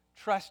your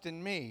trust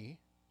in me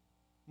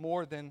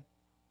more than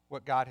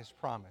what God has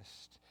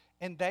promised.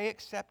 And they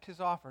accept his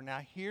offer. Now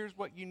here's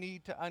what you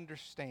need to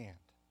understand.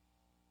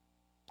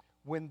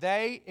 When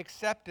they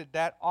accepted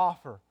that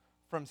offer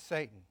from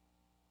Satan,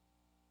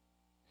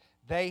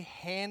 they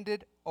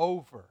handed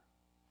over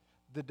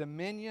the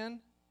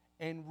dominion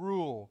and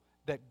rule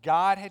that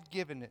God had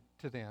given it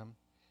to them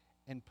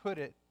and put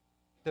it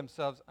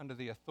themselves under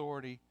the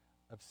authority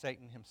of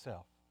Satan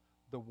himself,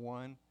 the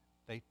one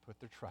they put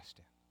their trust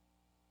in.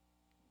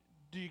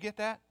 Do you get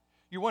that?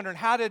 You're wondering,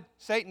 how did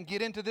Satan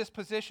get into this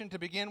position to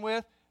begin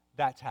with?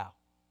 That's how.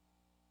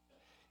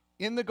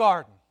 In the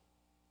garden,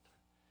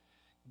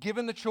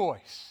 given the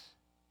choice,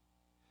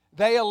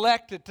 they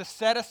elected to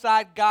set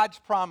aside God's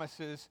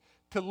promises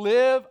to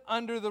live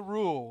under the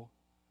rule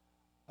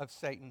of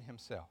Satan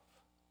himself.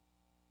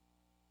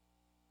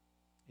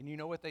 And you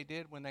know what they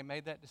did when they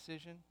made that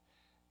decision?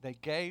 They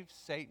gave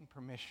Satan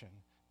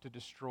permission to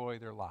destroy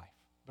their life,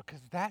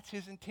 because that's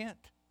his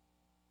intent.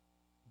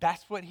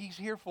 That's what he's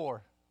here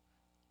for.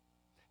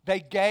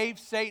 They gave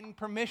Satan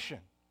permission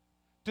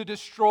to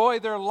destroy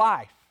their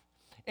life.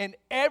 And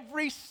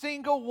every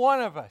single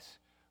one of us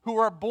who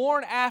are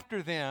born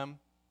after them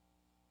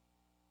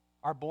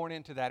are born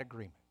into that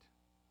agreement,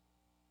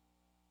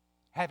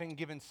 having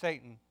given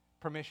Satan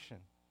permission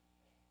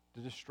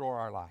to destroy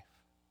our life.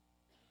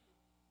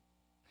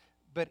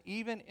 But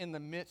even in the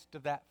midst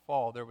of that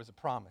fall, there was a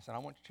promise. And I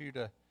want you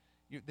to,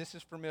 this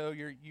is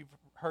familiar, you've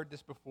heard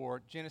this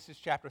before. Genesis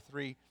chapter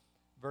 3,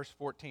 verse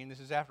 14. This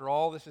is after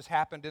all this has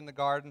happened in the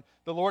garden.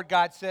 The Lord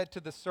God said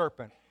to the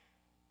serpent,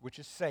 which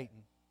is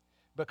Satan,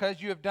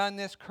 "Because you have done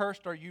this,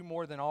 cursed are you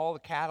more than all the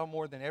cattle,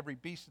 more than every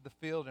beast of the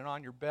field, and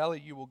on your belly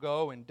you will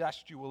go, and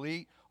dust you will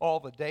eat all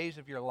the days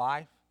of your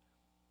life."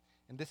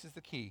 And this is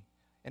the key.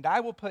 "And I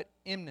will put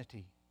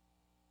enmity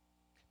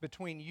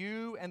between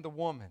you and the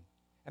woman,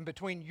 and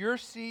between your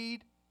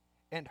seed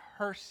and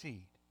her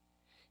seed.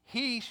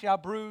 He shall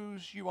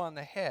bruise you on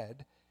the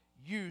head,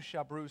 you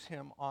shall bruise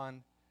him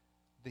on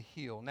the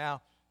heel."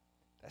 Now,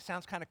 that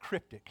sounds kind of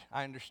cryptic,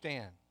 I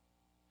understand.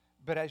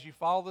 But as you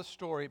follow the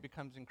story, it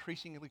becomes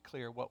increasingly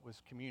clear what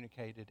was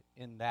communicated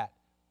in that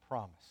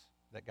promise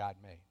that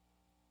God made.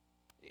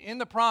 In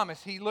the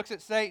promise, he looks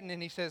at Satan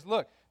and he says,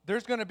 "Look,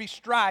 there's going to be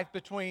strife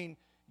between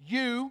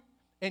you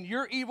and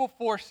your evil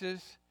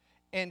forces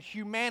and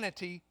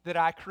humanity that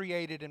I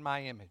created in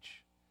my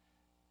image.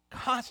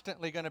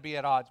 Constantly going to be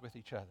at odds with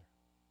each other."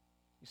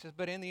 He says,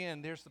 but in the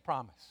end, there's the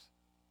promise.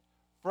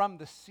 From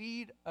the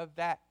seed of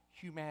that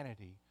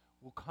humanity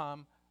will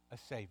come a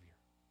Savior.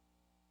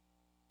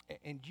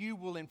 And you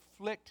will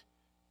inflict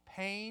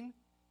pain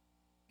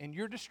and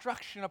your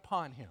destruction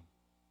upon him.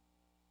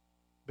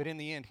 But in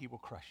the end, he will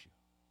crush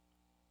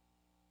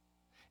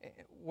you.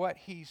 What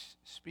he's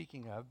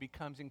speaking of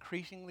becomes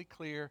increasingly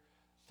clear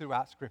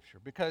throughout Scripture.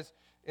 Because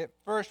at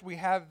first we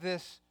have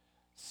this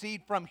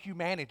seed from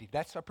humanity.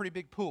 That's a pretty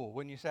big pool,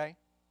 wouldn't you say?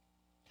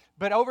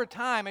 But over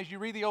time, as you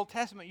read the Old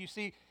Testament, you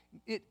see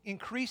it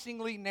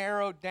increasingly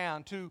narrowed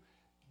down to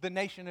the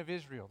nation of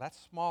Israel. That's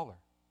smaller.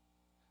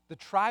 The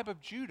tribe of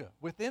Judah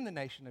within the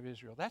nation of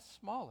Israel. That's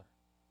smaller.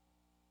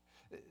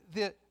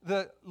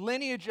 The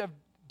lineage of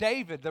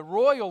David, the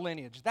royal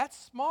lineage, that's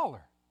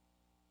smaller.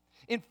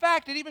 In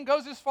fact, it even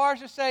goes as far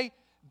as to say,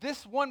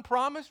 this one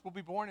promise will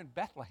be born in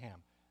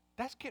Bethlehem.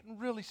 That's getting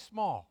really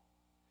small.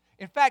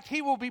 In fact,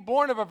 he will be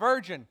born of a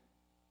virgin.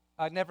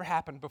 Never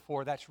happened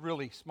before. That's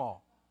really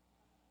small.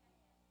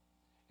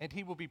 And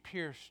he will be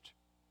pierced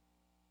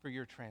for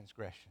your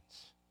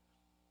transgressions.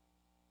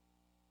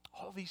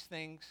 All these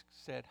things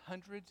said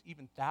hundreds,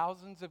 even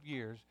thousands of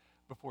years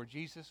before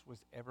Jesus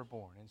was ever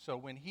born. And so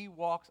when he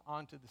walks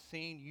onto the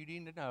scene, you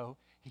need to know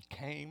he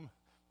came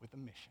with a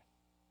mission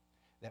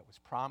that was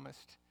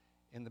promised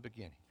in the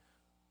beginning.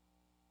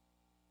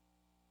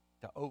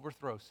 To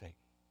overthrow Satan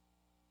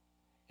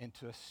and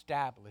to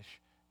establish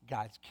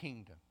God's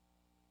kingdom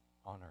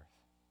on earth.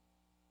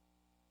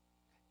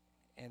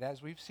 And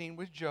as we've seen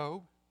with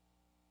Job,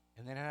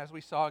 and then as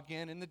we saw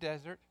again in the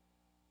desert,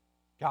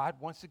 God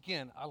once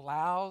again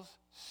allows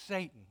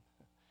Satan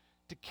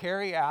to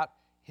carry out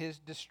his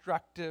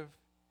destructive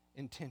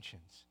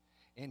intentions.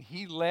 And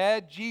he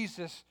led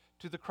Jesus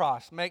to the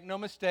cross. Make no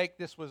mistake,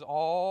 this was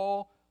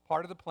all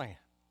part of the plan.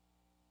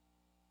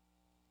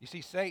 You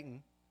see,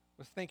 Satan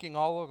was thinking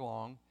all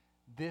along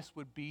this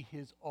would be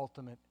his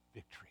ultimate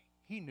victory.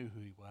 He knew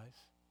who he was.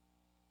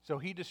 So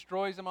he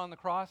destroys him on the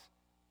cross.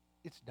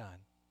 It's done.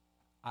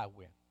 I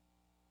win.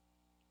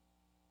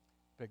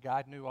 But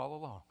God knew all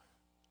along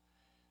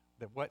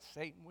that what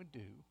Satan would do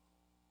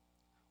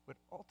would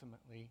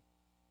ultimately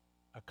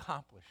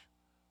accomplish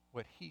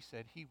what he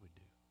said he would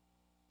do.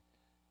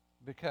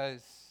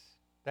 Because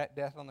that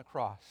death on the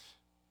cross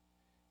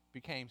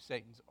became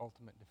Satan's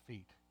ultimate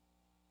defeat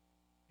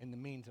and the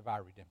means of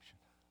our redemption.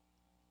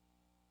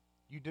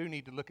 You do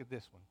need to look at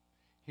this one.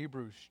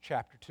 Hebrews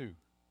chapter 2,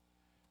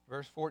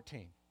 verse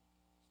 14.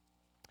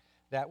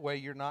 That way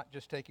you're not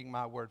just taking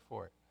my word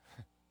for it.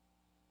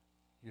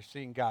 You're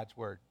seeing God's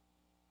word.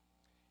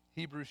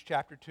 Hebrews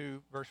chapter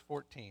 2, verse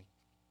 14.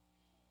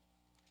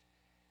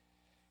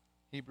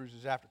 Hebrews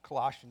is after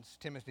Colossians,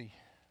 Timothy,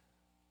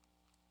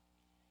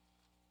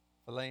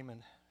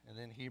 Philemon, and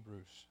then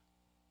Hebrews.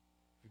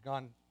 If you've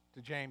gone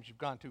to James, you've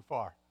gone too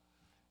far.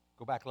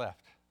 Go back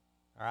left.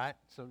 All right?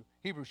 So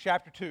Hebrews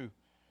chapter 2,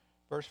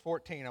 verse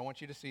 14. I want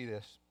you to see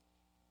this.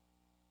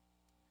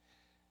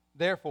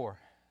 Therefore,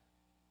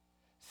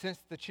 since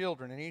the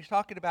children, and he's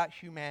talking about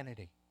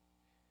humanity,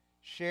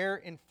 share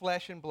in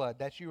flesh and blood,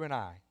 that's you and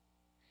I,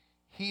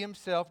 he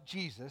himself,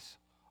 Jesus,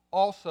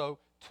 also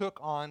took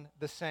on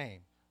the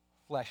same,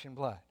 flesh and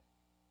blood,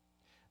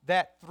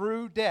 that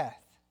through death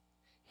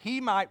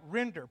he might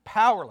render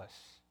powerless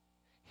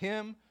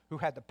him who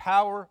had the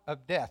power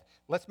of death.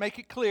 Let's make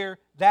it clear,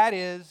 that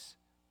is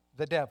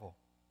the devil.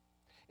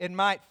 It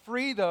might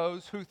free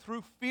those who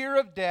through fear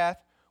of death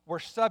were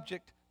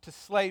subject to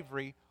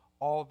slavery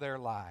all their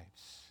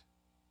lives.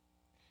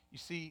 You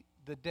see,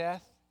 the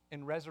death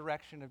and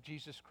resurrection of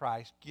Jesus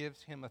Christ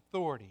gives him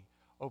authority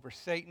over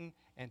Satan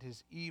and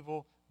his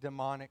evil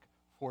demonic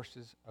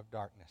forces of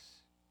darkness.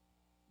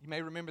 You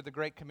may remember the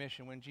Great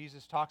Commission when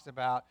Jesus talks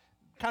about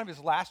kind of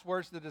his last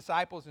words to the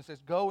disciples and says,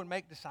 go and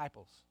make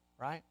disciples,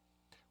 right?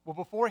 Well,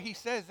 before he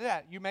says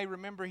that, you may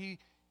remember he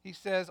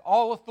says,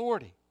 all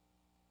authority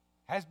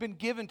has been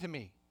given to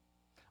me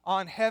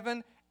on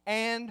heaven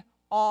and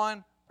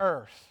on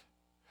earth.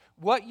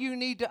 What you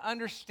need to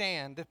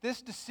understand that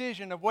this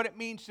decision of what it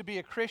means to be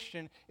a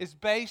Christian is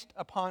based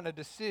upon a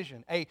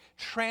decision, a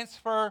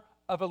transfer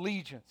of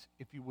allegiance,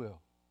 if you will.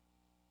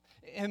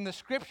 And the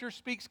Scripture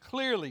speaks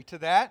clearly to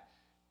that.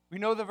 We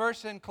know the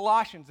verse in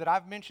Colossians that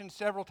I've mentioned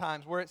several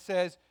times where it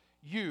says,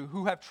 you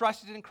who have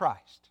trusted in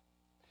Christ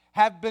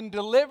have been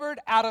delivered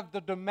out of the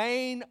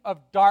domain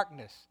of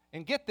darkness.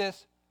 And get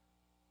this,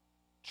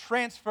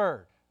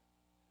 transferred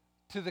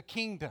to the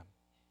kingdom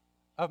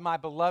of my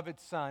beloved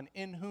Son,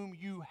 in whom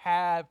you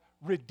have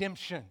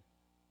redemption,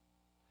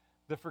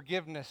 the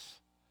forgiveness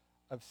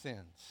of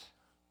sins.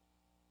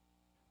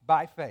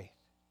 By faith,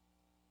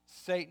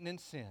 Satan and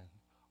sin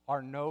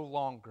are no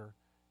longer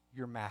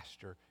your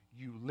master.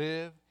 You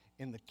live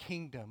in the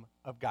kingdom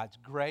of God's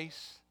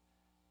grace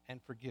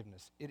and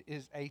forgiveness. It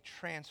is a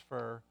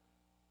transfer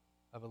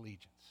of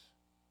allegiance.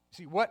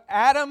 See, what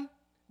Adam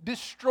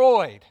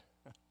destroyed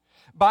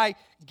by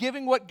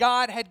giving what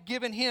God had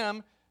given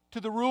him to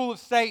the rule of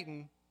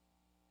Satan,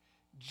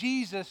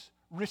 Jesus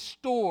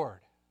restored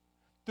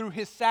through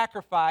his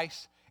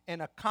sacrifice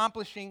and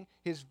accomplishing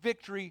his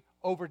victory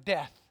over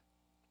death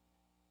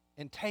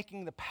and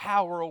taking the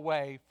power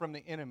away from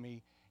the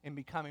enemy and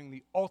becoming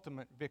the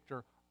ultimate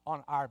victor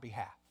on our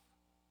behalf.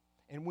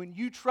 And when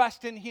you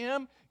trust in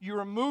him, you're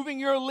removing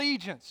your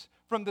allegiance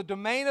from the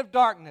domain of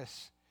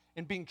darkness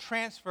and being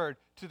transferred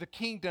to the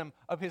kingdom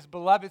of his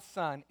beloved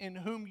Son, in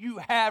whom you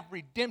have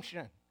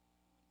redemption,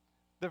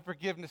 the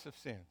forgiveness of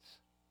sins.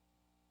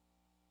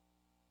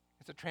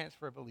 It's a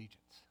transfer of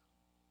allegiance.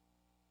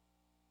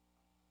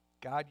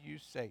 God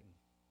used Satan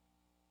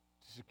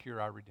to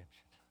secure our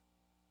redemption.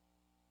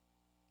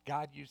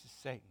 God uses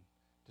Satan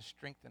to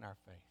strengthen our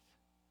faith.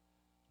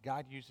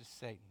 God uses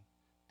Satan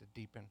to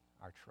deepen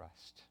our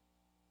trust.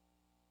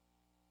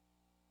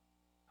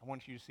 I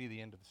want you to see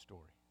the end of the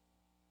story.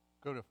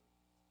 Go to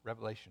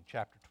Revelation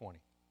chapter 20,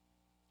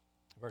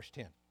 verse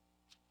 10.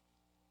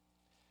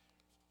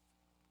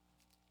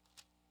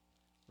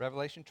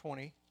 Revelation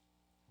 20,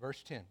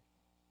 verse 10.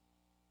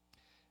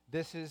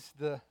 This is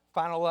the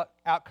final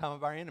outcome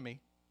of our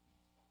enemy.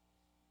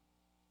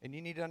 And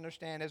you need to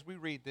understand as we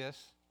read this,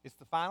 it's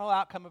the final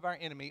outcome of our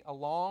enemy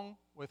along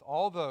with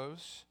all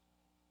those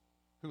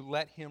who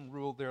let him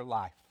rule their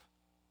life.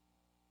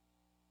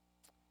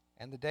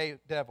 And the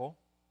devil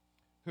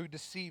who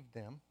deceived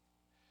them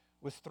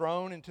was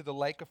thrown into the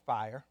lake of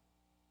fire,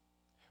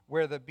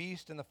 where the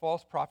beast and the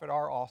false prophet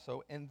are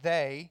also, and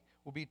they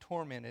will be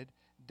tormented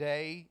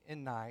day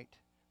and night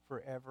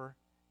forever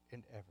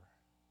and ever.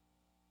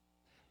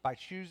 By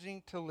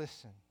choosing to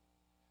listen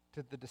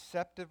to the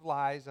deceptive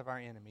lies of our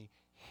enemy,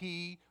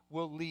 he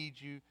will lead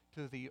you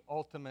to the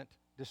ultimate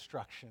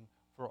destruction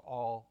for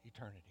all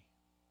eternity.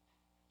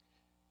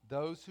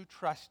 those who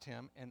trust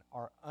him and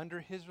are under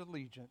his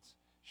allegiance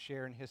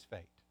share in his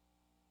fate.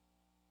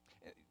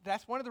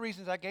 That's one of the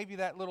reasons I gave you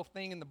that little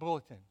thing in the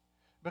bulletin,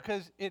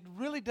 because it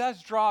really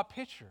does draw a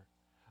picture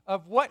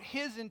of what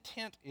his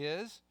intent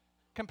is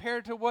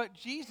compared to what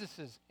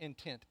Jesus'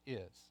 intent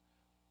is.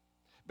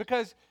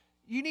 Because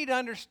you need to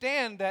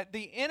understand that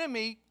the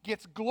enemy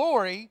gets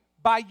glory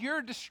by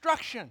your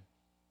destruction.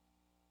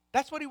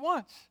 That's what he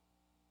wants.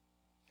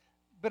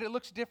 But it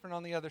looks different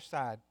on the other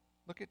side.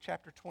 Look at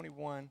chapter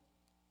 21,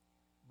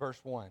 verse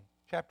 1.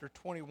 Chapter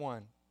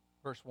 21,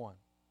 verse 1.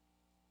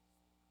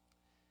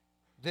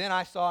 Then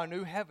I saw a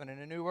new heaven and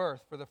a new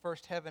earth, for the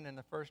first heaven and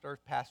the first earth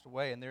passed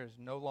away, and there is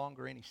no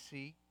longer any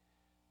sea.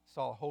 I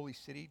saw a holy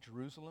city,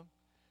 Jerusalem,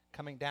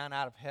 coming down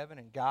out of heaven,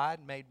 and God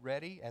made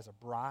ready as a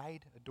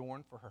bride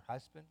adorned for her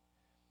husband.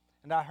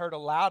 And I heard a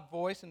loud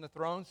voice in the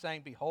throne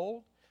saying,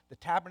 Behold, the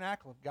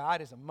tabernacle of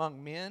God is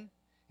among men,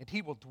 and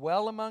he will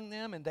dwell among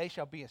them, and they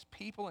shall be his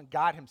people, and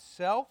God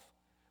himself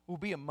will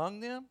be among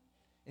them.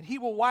 And he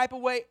will wipe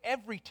away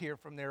every tear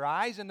from their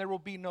eyes, and there will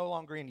be no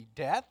longer any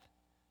death.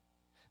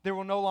 There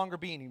will no longer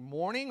be any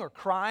mourning or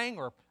crying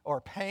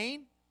or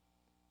pain.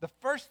 The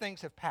first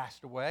things have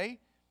passed away.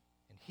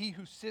 And he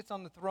who sits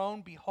on the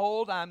throne,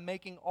 behold, I am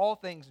making all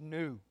things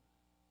new. And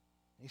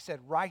he said,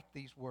 Write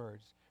these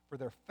words, for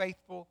they're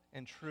faithful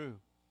and true.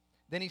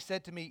 Then he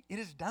said to me, It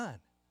is done.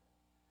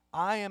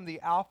 I am the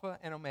Alpha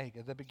and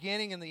Omega, the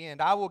beginning and the end.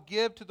 I will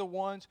give to the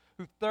ones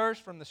who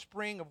thirst from the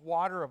spring of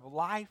water of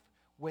life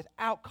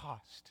without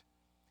cost.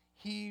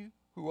 He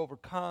who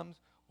overcomes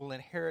will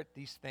inherit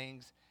these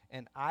things,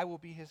 and I will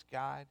be his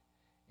God,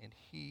 and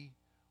he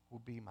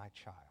will be my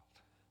child.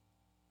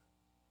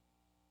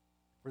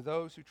 For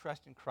those who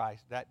trust in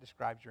Christ, that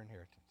describes your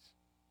inheritance.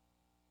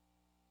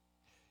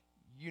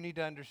 You need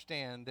to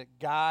understand that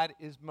God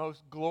is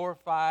most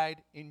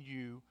glorified in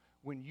you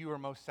when you are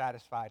most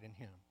satisfied in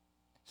him.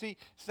 See,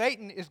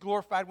 Satan is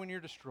glorified when you're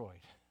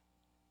destroyed.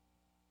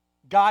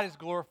 God is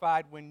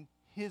glorified when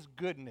his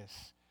goodness,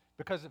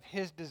 because of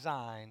his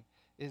design,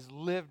 is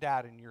lived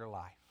out in your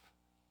life.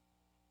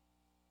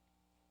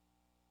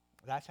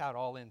 That's how it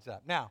all ends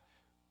up. Now,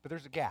 but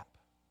there's a gap.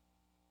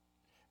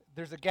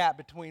 There's a gap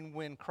between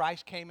when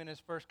Christ came in his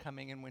first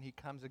coming and when he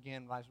comes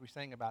again, as we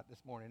sang about this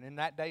morning. And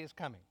that day is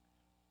coming.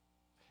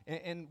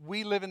 And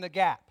we live in the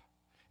gap.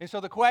 And so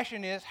the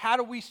question is, how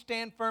do we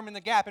stand firm in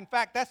the gap? In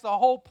fact, that's the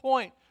whole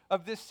point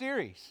of this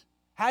series.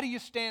 How do you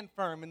stand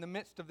firm in the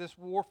midst of this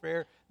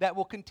warfare that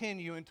will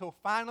continue until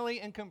finally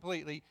and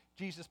completely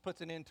Jesus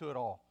puts an end to it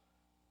all?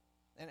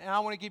 And I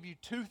want to give you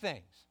two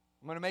things.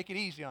 I'm going to make it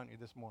easy on you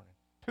this morning.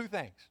 Two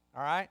things,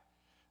 all right?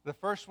 The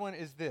first one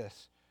is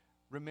this: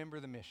 remember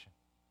the mission.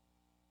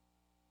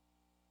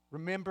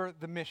 Remember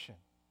the mission.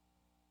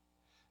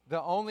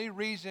 The only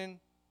reason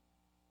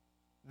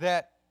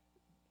that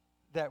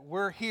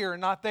we're here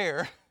and not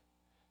there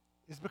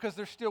is because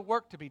there's still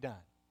work to be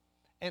done.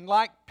 And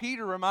like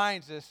Peter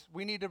reminds us,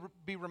 we need to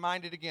be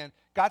reminded again,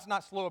 God's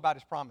not slow about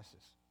his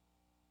promises,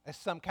 as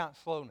some count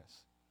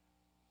slowness.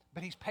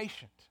 But he's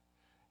patient.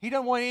 He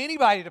doesn't want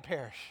anybody to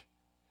perish,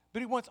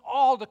 but he wants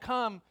all to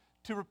come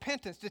to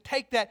repentance, to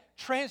take that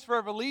transfer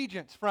of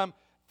allegiance from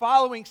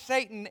following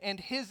Satan and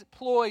his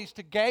ploys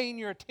to gain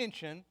your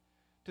attention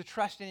to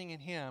trusting in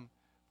him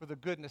for the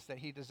goodness that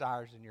he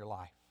desires in your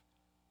life.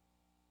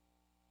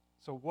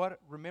 So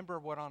remember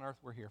what on earth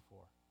we're here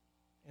for.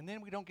 And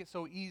then we don't get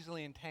so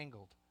easily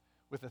entangled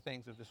with the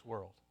things of this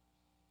world.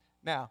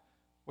 Now,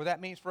 what that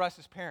means for us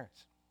as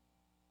parents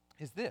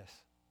is this.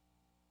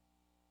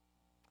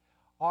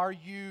 Are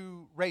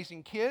you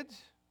raising kids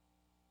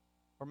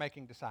or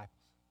making disciples?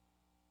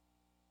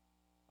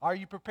 Are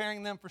you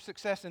preparing them for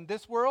success in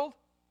this world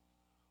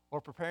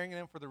or preparing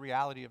them for the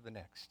reality of the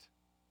next?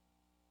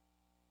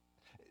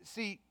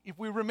 See, if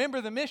we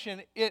remember the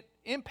mission, it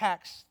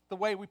impacts the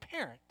way we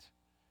parent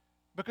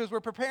because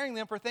we're preparing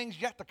them for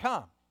things yet to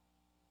come.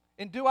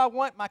 And do I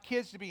want my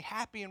kids to be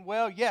happy and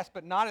well? Yes,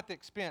 but not at the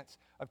expense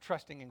of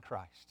trusting in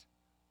Christ.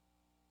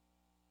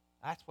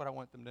 That's what I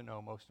want them to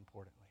know most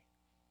importantly.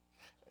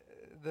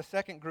 The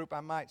second group I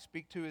might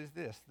speak to is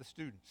this, the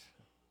students.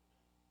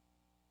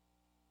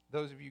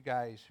 Those of you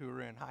guys who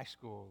are in high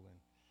school and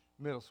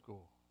middle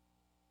school.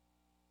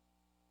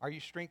 Are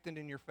you strengthened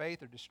in your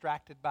faith or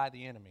distracted by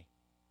the enemy?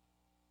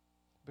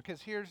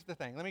 Because here's the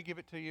thing. Let me give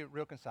it to you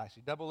real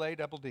concisely. Double A,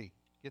 double D.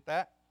 Get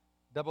that?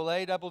 Double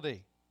A, double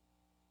D.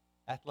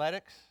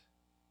 Athletics,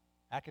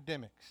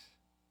 academics,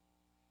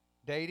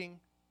 dating,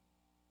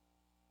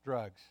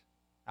 drugs,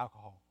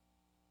 alcohol.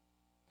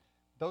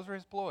 Those are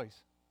his ploys.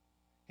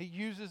 He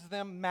uses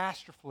them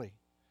masterfully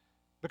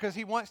because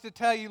he wants to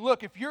tell you,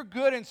 look, if you're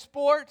good in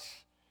sports,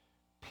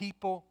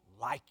 people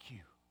like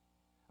you.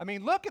 I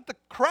mean, look at the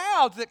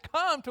crowds that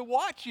come to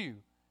watch you.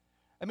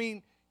 I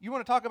mean, you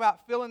want to talk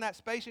about filling that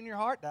space in your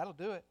heart? That'll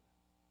do it.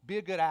 Be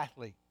a good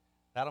athlete.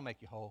 That'll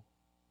make you whole.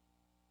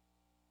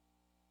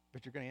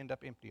 But you're going to end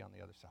up empty on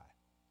the other side.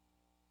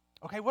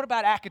 Okay, what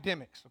about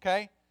academics,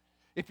 okay?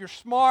 If you're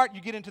smart,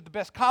 you get into the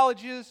best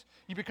colleges,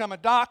 you become a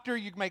doctor,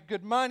 you make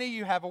good money,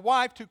 you have a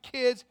wife, 2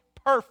 kids,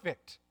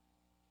 perfect.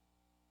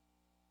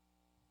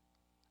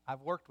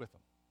 I've worked with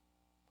them.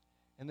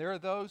 And there are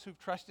those who've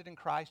trusted in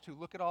Christ who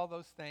look at all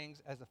those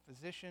things as a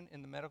physician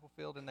in the medical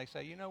field and they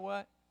say, you know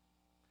what?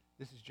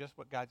 This is just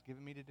what God's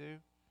given me to do.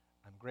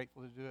 I'm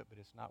grateful to do it, but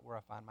it's not where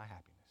I find my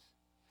happiness.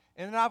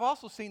 And then I've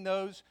also seen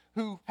those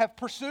who have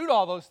pursued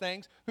all those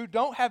things, who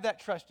don't have that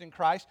trust in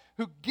Christ,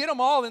 who get them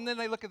all, and then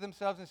they look at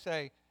themselves and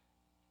say,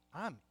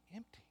 I'm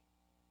empty.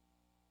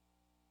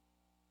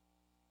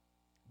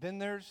 Then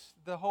there's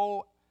the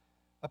whole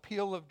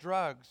appeal of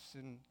drugs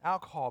and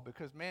alcohol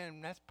because,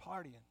 man, that's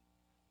partying.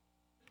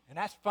 And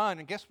that's fun.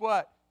 And guess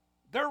what?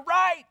 They're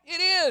right. It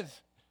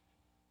is.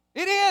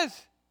 It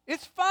is.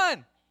 It's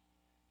fun.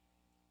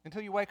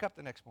 Until you wake up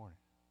the next morning.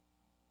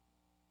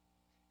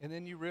 And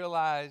then you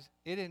realize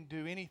it didn't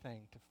do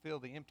anything to fill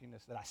the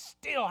emptiness that I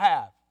still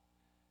have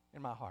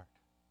in my heart.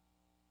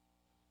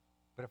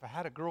 But if I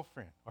had a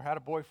girlfriend or had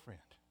a boyfriend,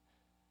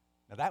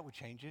 now that would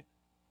change it.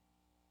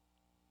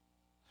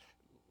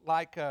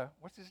 Like,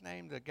 what's his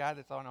name? The guy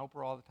that's on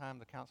Oprah all the time,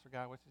 the counselor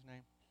guy, what's his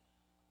name?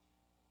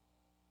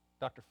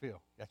 Dr. Phil,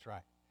 that's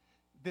right.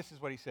 This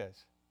is what he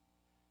says.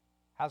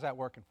 How's that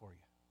working for you?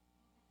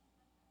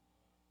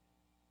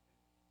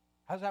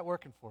 How's that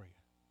working for you?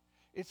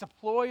 It's a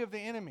ploy of the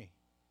enemy.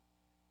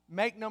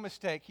 Make no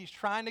mistake, he's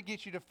trying to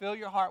get you to fill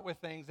your heart with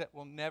things that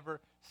will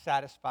never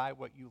satisfy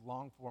what you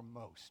long for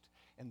most.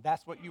 And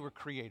that's what you were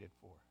created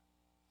for.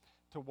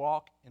 To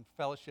walk in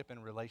fellowship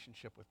and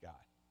relationship with God.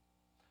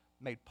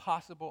 Made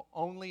possible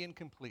only and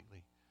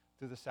completely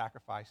through the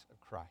sacrifice of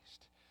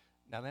Christ.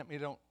 Now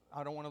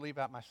I don't want to leave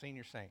out my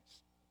senior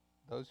saints.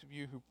 Those of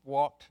you who've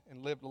walked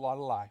and lived a lot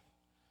of life.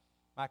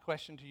 My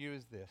question to you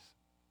is this.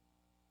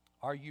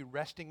 Are you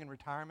resting in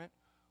retirement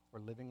or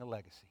living a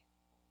legacy?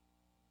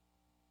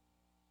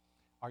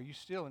 Are you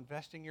still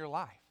investing your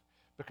life?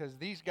 Because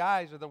these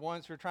guys are the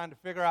ones who are trying to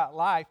figure out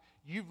life.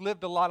 You've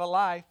lived a lot of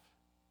life.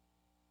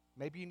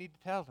 Maybe you need to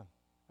tell them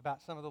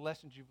about some of the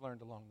lessons you've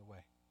learned along the way.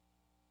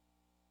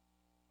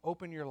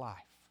 Open your life.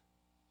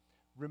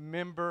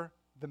 Remember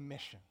the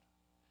mission.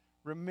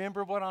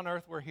 Remember what on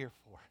earth we're here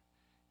for.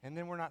 And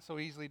then we're not so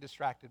easily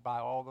distracted by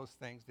all those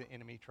things the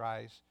enemy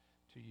tries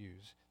to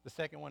use. The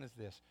second one is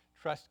this.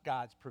 Trust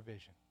God's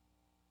provision.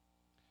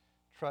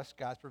 Trust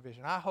God's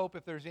provision. I hope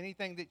if there's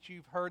anything that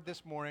you've heard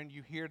this morning,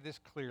 you hear this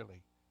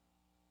clearly.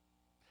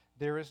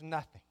 There is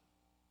nothing,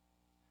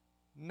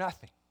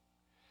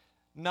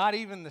 not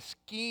even the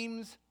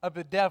schemes of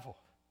the devil,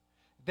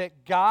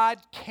 that God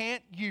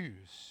can't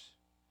use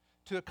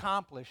to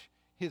accomplish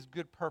his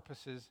good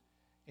purposes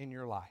in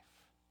your life.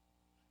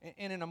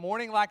 And in a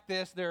morning like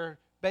this, there are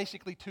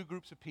basically two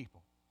groups of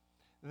people.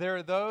 There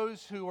are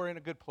those who are in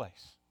a good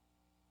place.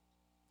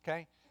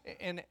 Okay?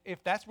 And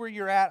if that's where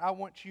you're at, I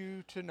want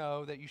you to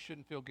know that you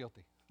shouldn't feel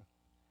guilty.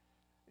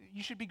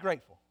 You should be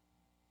grateful.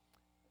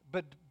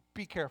 But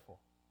be careful.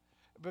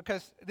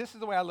 Because this is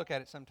the way I look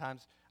at it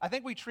sometimes. I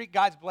think we treat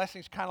God's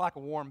blessings kind of like a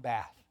warm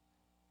bath.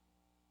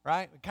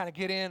 Right? We kind of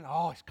get in,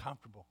 oh, it's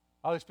comfortable.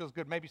 Oh, this feels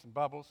good. Maybe some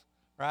bubbles,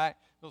 right? A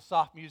little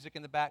soft music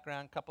in the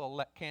background, a couple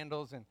of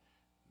candles, and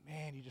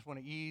man, you just want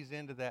to ease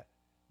into that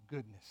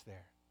goodness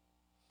there.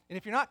 And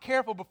if you're not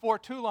careful, before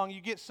too long,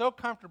 you get so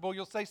comfortable,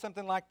 you'll say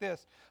something like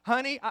this.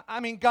 Honey, I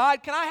mean,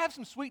 God, can I have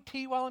some sweet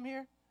tea while I'm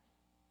here?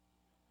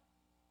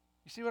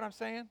 You see what I'm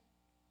saying?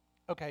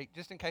 Okay,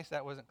 just in case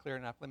that wasn't clear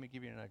enough, let me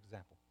give you an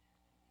example.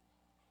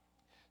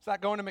 It's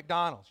like going to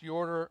McDonald's. You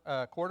order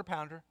a quarter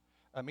pounder,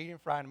 a medium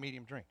fry, and a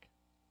medium drink.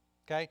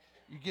 Okay?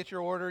 You get your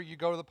order, you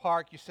go to the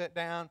park, you sit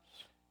down,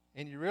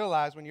 and you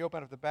realize when you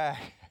open up the bag,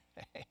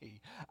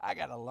 hey, I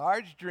got a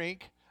large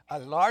drink, a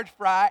large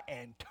fry,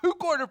 and 2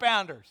 quarter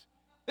pounders.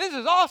 This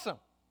is awesome.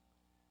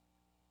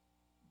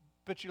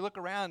 But you look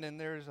around and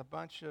there's a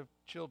bunch of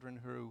children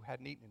who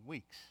hadn't eaten in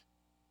weeks.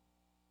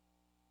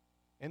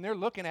 And they're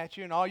looking at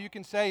you and all you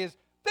can say is,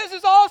 this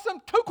is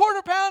awesome, 2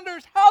 quarter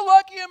pounders, how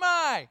lucky am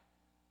I?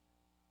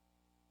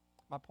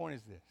 My point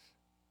is this.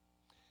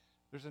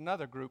 There's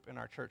another group in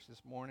our church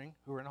this morning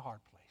who are in a hard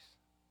place.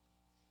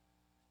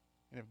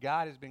 And if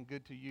God has been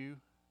good to you,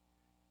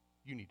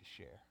 you need to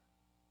share.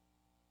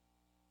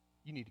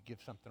 You need to give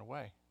something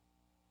away.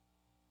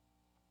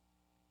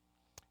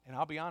 And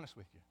I'll be honest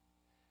with you,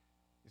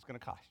 it's going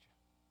to cost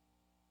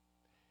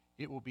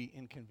you. It will be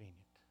inconvenient.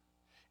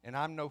 And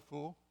I'm no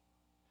fool.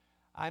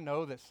 I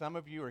know that some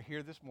of you are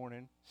here this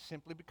morning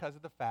simply because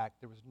of the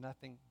fact there was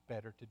nothing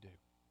better to do.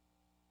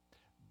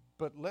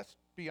 But let's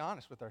be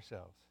honest with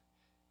ourselves.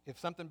 If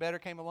something better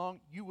came along,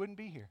 you wouldn't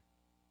be here.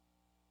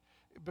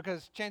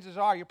 Because chances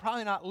are you're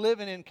probably not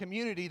living in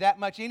community that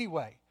much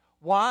anyway.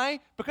 Why?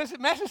 Because it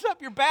messes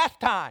up your bath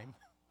time.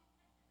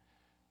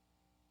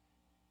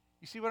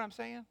 You see what I'm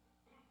saying?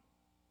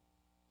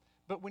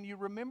 But when you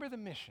remember the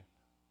mission,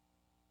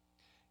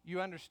 you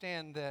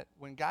understand that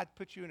when God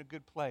puts you in a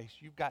good place,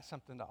 you've got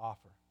something to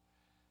offer.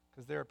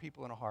 Because there are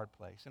people in a hard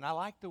place. And I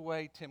like the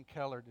way Tim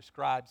Keller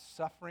describes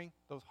suffering,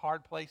 those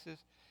hard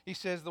places. He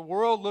says the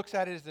world looks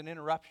at it as an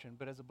interruption,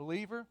 but as a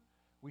believer,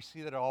 we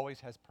see that it always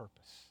has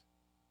purpose.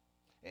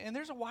 And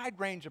there's a wide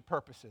range of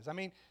purposes. I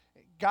mean,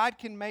 God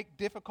can make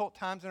difficult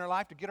times in our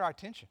life to get our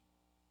attention.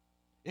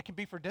 It can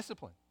be for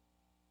discipline.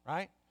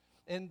 right?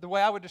 And the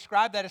way I would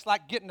describe that, it's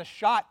like getting a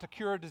shot to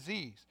cure a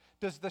disease.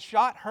 Does the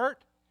shot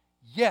hurt?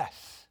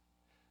 Yes.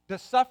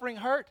 Does suffering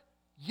hurt?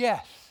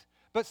 Yes.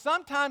 But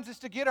sometimes it's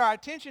to get our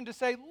attention to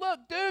say, look,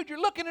 dude, you're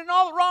looking in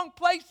all the wrong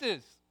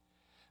places.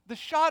 The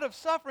shot of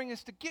suffering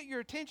is to get your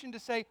attention to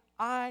say,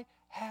 I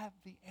have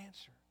the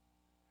answer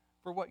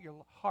for what your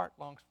heart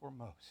longs for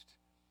most.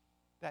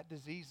 That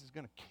disease is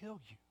going to kill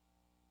you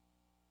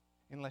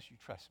unless you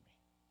trust me.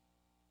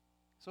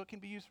 So it can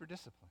be used for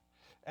discipline.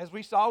 As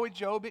we saw with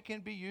Job, it can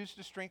be used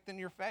to strengthen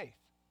your faith.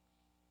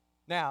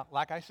 Now,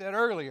 like I said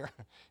earlier,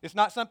 it's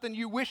not something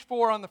you wish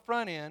for on the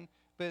front end,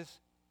 but it's,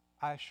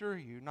 I assure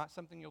you, not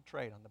something you'll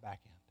trade on the back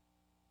end.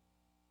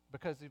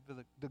 Because of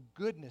the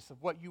goodness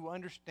of what you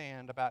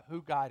understand about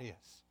who God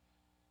is.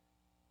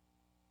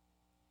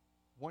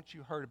 Once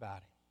you heard about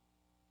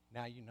him,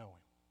 now you know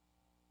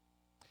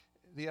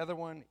him. The other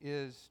one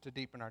is to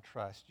deepen our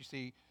trust. You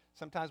see,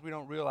 sometimes we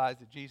don't realize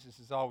that Jesus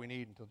is all we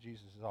need until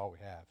Jesus is all we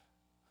have.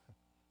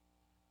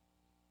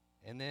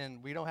 And then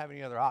we don't have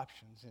any other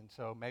options, and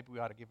so maybe we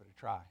ought to give it a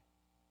try.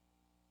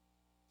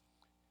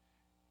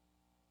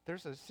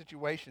 There's a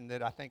situation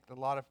that I think a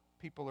lot of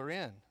people are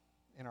in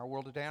our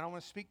world today, and I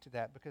want to speak to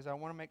that because I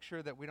want to make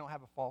sure that we don't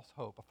have a false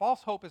hope. A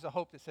false hope is a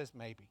hope that says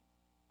maybe,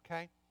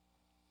 okay?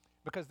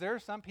 Because there are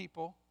some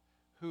people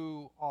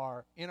who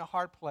are in a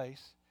hard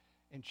place,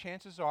 and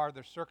chances are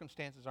their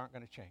circumstances aren't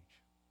going to change.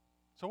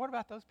 So what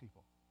about those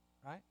people,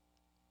 right?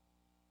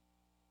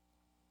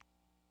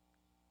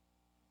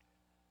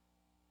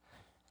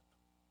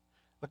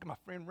 Look at my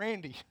friend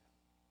Randy.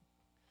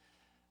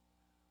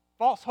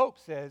 False hope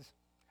says,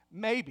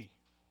 maybe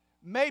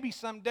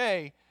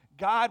someday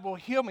God will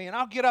heal me and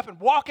I'll get up and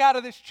walk out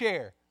of this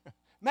chair.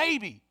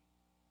 Maybe.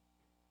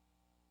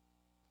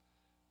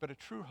 But a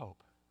true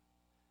hope,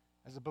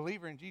 as a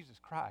believer in Jesus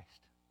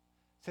Christ,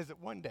 says that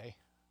one day,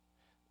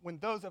 when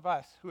those of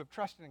us who have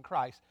trusted in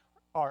Christ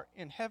are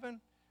in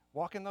heaven,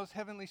 walking those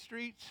heavenly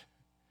streets,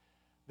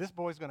 this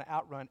boy's going to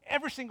outrun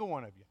every single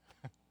one of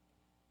you.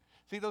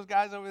 See those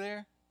guys over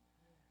there?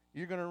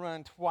 You're going to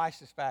run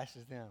twice as fast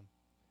as them.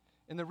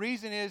 And the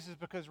reason is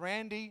because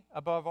Randy,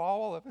 above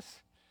all of us,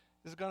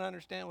 is going to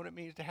understand what it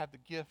means to have the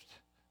gift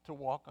to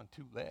walk on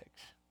two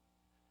legs.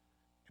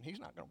 And he's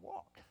not going to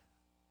walk.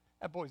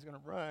 That boy's going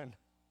to run.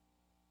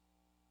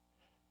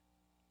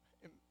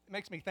 It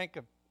makes me think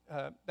of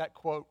that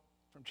quote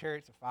from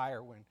Chariots of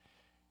Fire when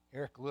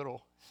Eric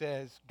Little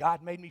says,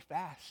 God made me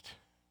fast.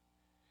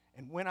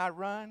 And when I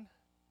run,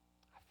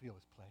 I feel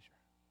his pleasure.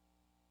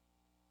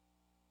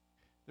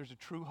 There's a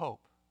true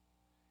hope.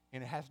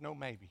 And it has no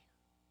maybe.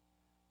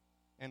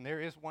 And there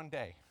is one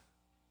day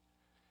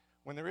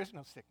when there is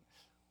no sickness,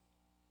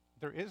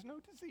 there is no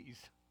disease,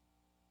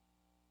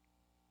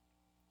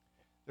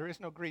 there is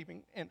no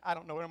grieving, and I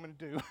don't know what I'm going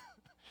to do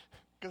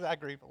because I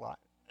grieve a lot.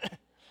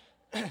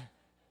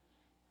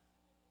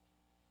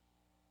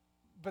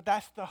 But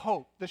that's the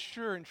hope, the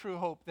sure and true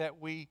hope that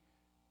we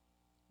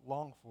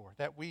long for,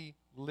 that we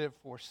live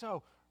for.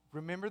 So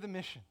remember the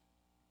mission.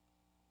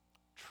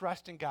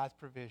 Trust in God's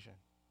provision.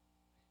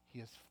 He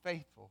is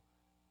faithful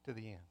to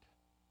the end.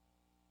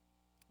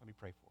 Let me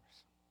pray for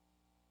us.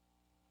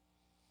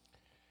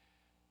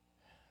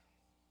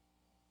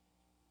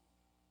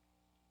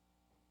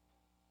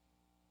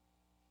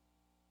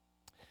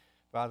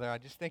 Father, I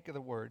just think of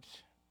the words.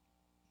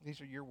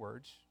 These are your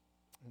words,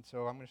 and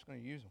so I'm just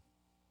going to use them.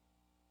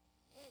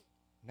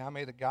 Now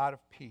may the God of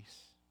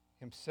peace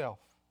himself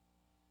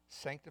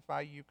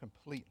sanctify you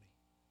completely.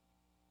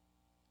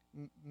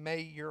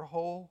 May your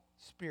whole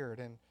spirit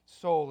and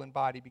soul and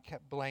body be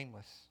kept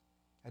blameless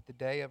at the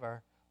day of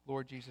our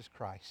Lord Jesus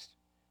Christ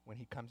when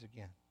he comes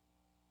again.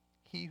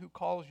 He who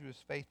calls you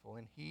is faithful,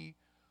 and he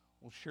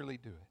will surely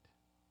do it.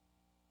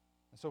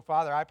 And so,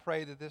 Father, I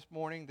pray that this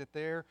morning that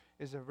there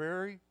is a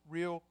very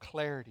real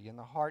clarity in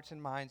the hearts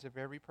and minds of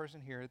every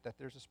person here that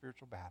there's a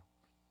spiritual battle,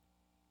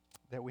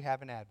 that we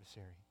have an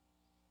adversary.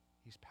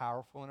 He's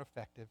powerful and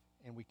effective,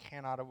 and we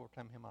cannot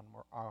overcome him on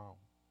our own.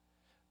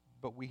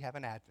 But we have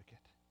an advocate,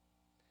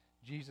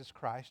 Jesus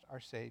Christ,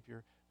 our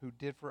Savior, who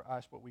did for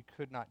us what we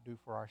could not do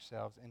for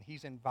ourselves. And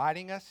he's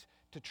inviting us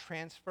to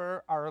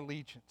transfer our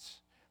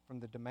allegiance from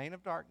the domain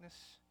of darkness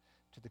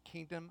to the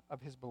kingdom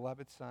of his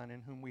beloved Son,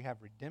 in whom we have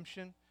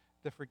redemption,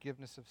 the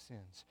forgiveness of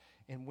sins.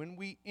 And when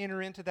we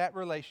enter into that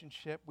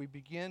relationship, we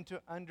begin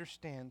to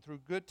understand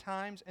through good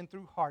times and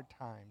through hard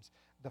times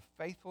the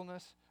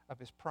faithfulness of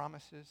his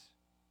promises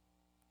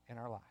in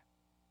our life.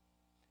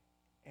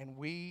 And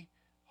we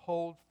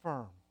hold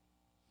firm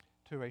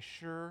to a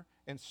sure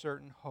and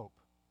certain hope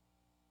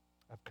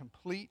of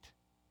complete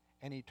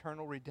and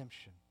eternal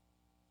redemption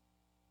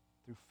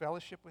through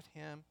fellowship with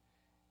him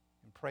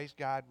and, praise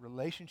God,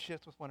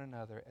 relationships with one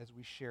another as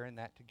we share in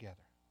that together.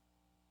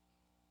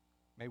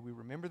 May we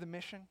remember the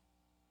mission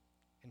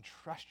and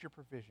trust your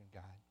provision,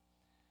 God,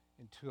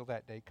 until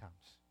that day comes.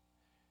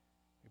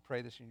 We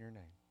pray this in your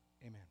name.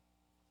 Amen.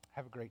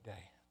 Have a great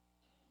day.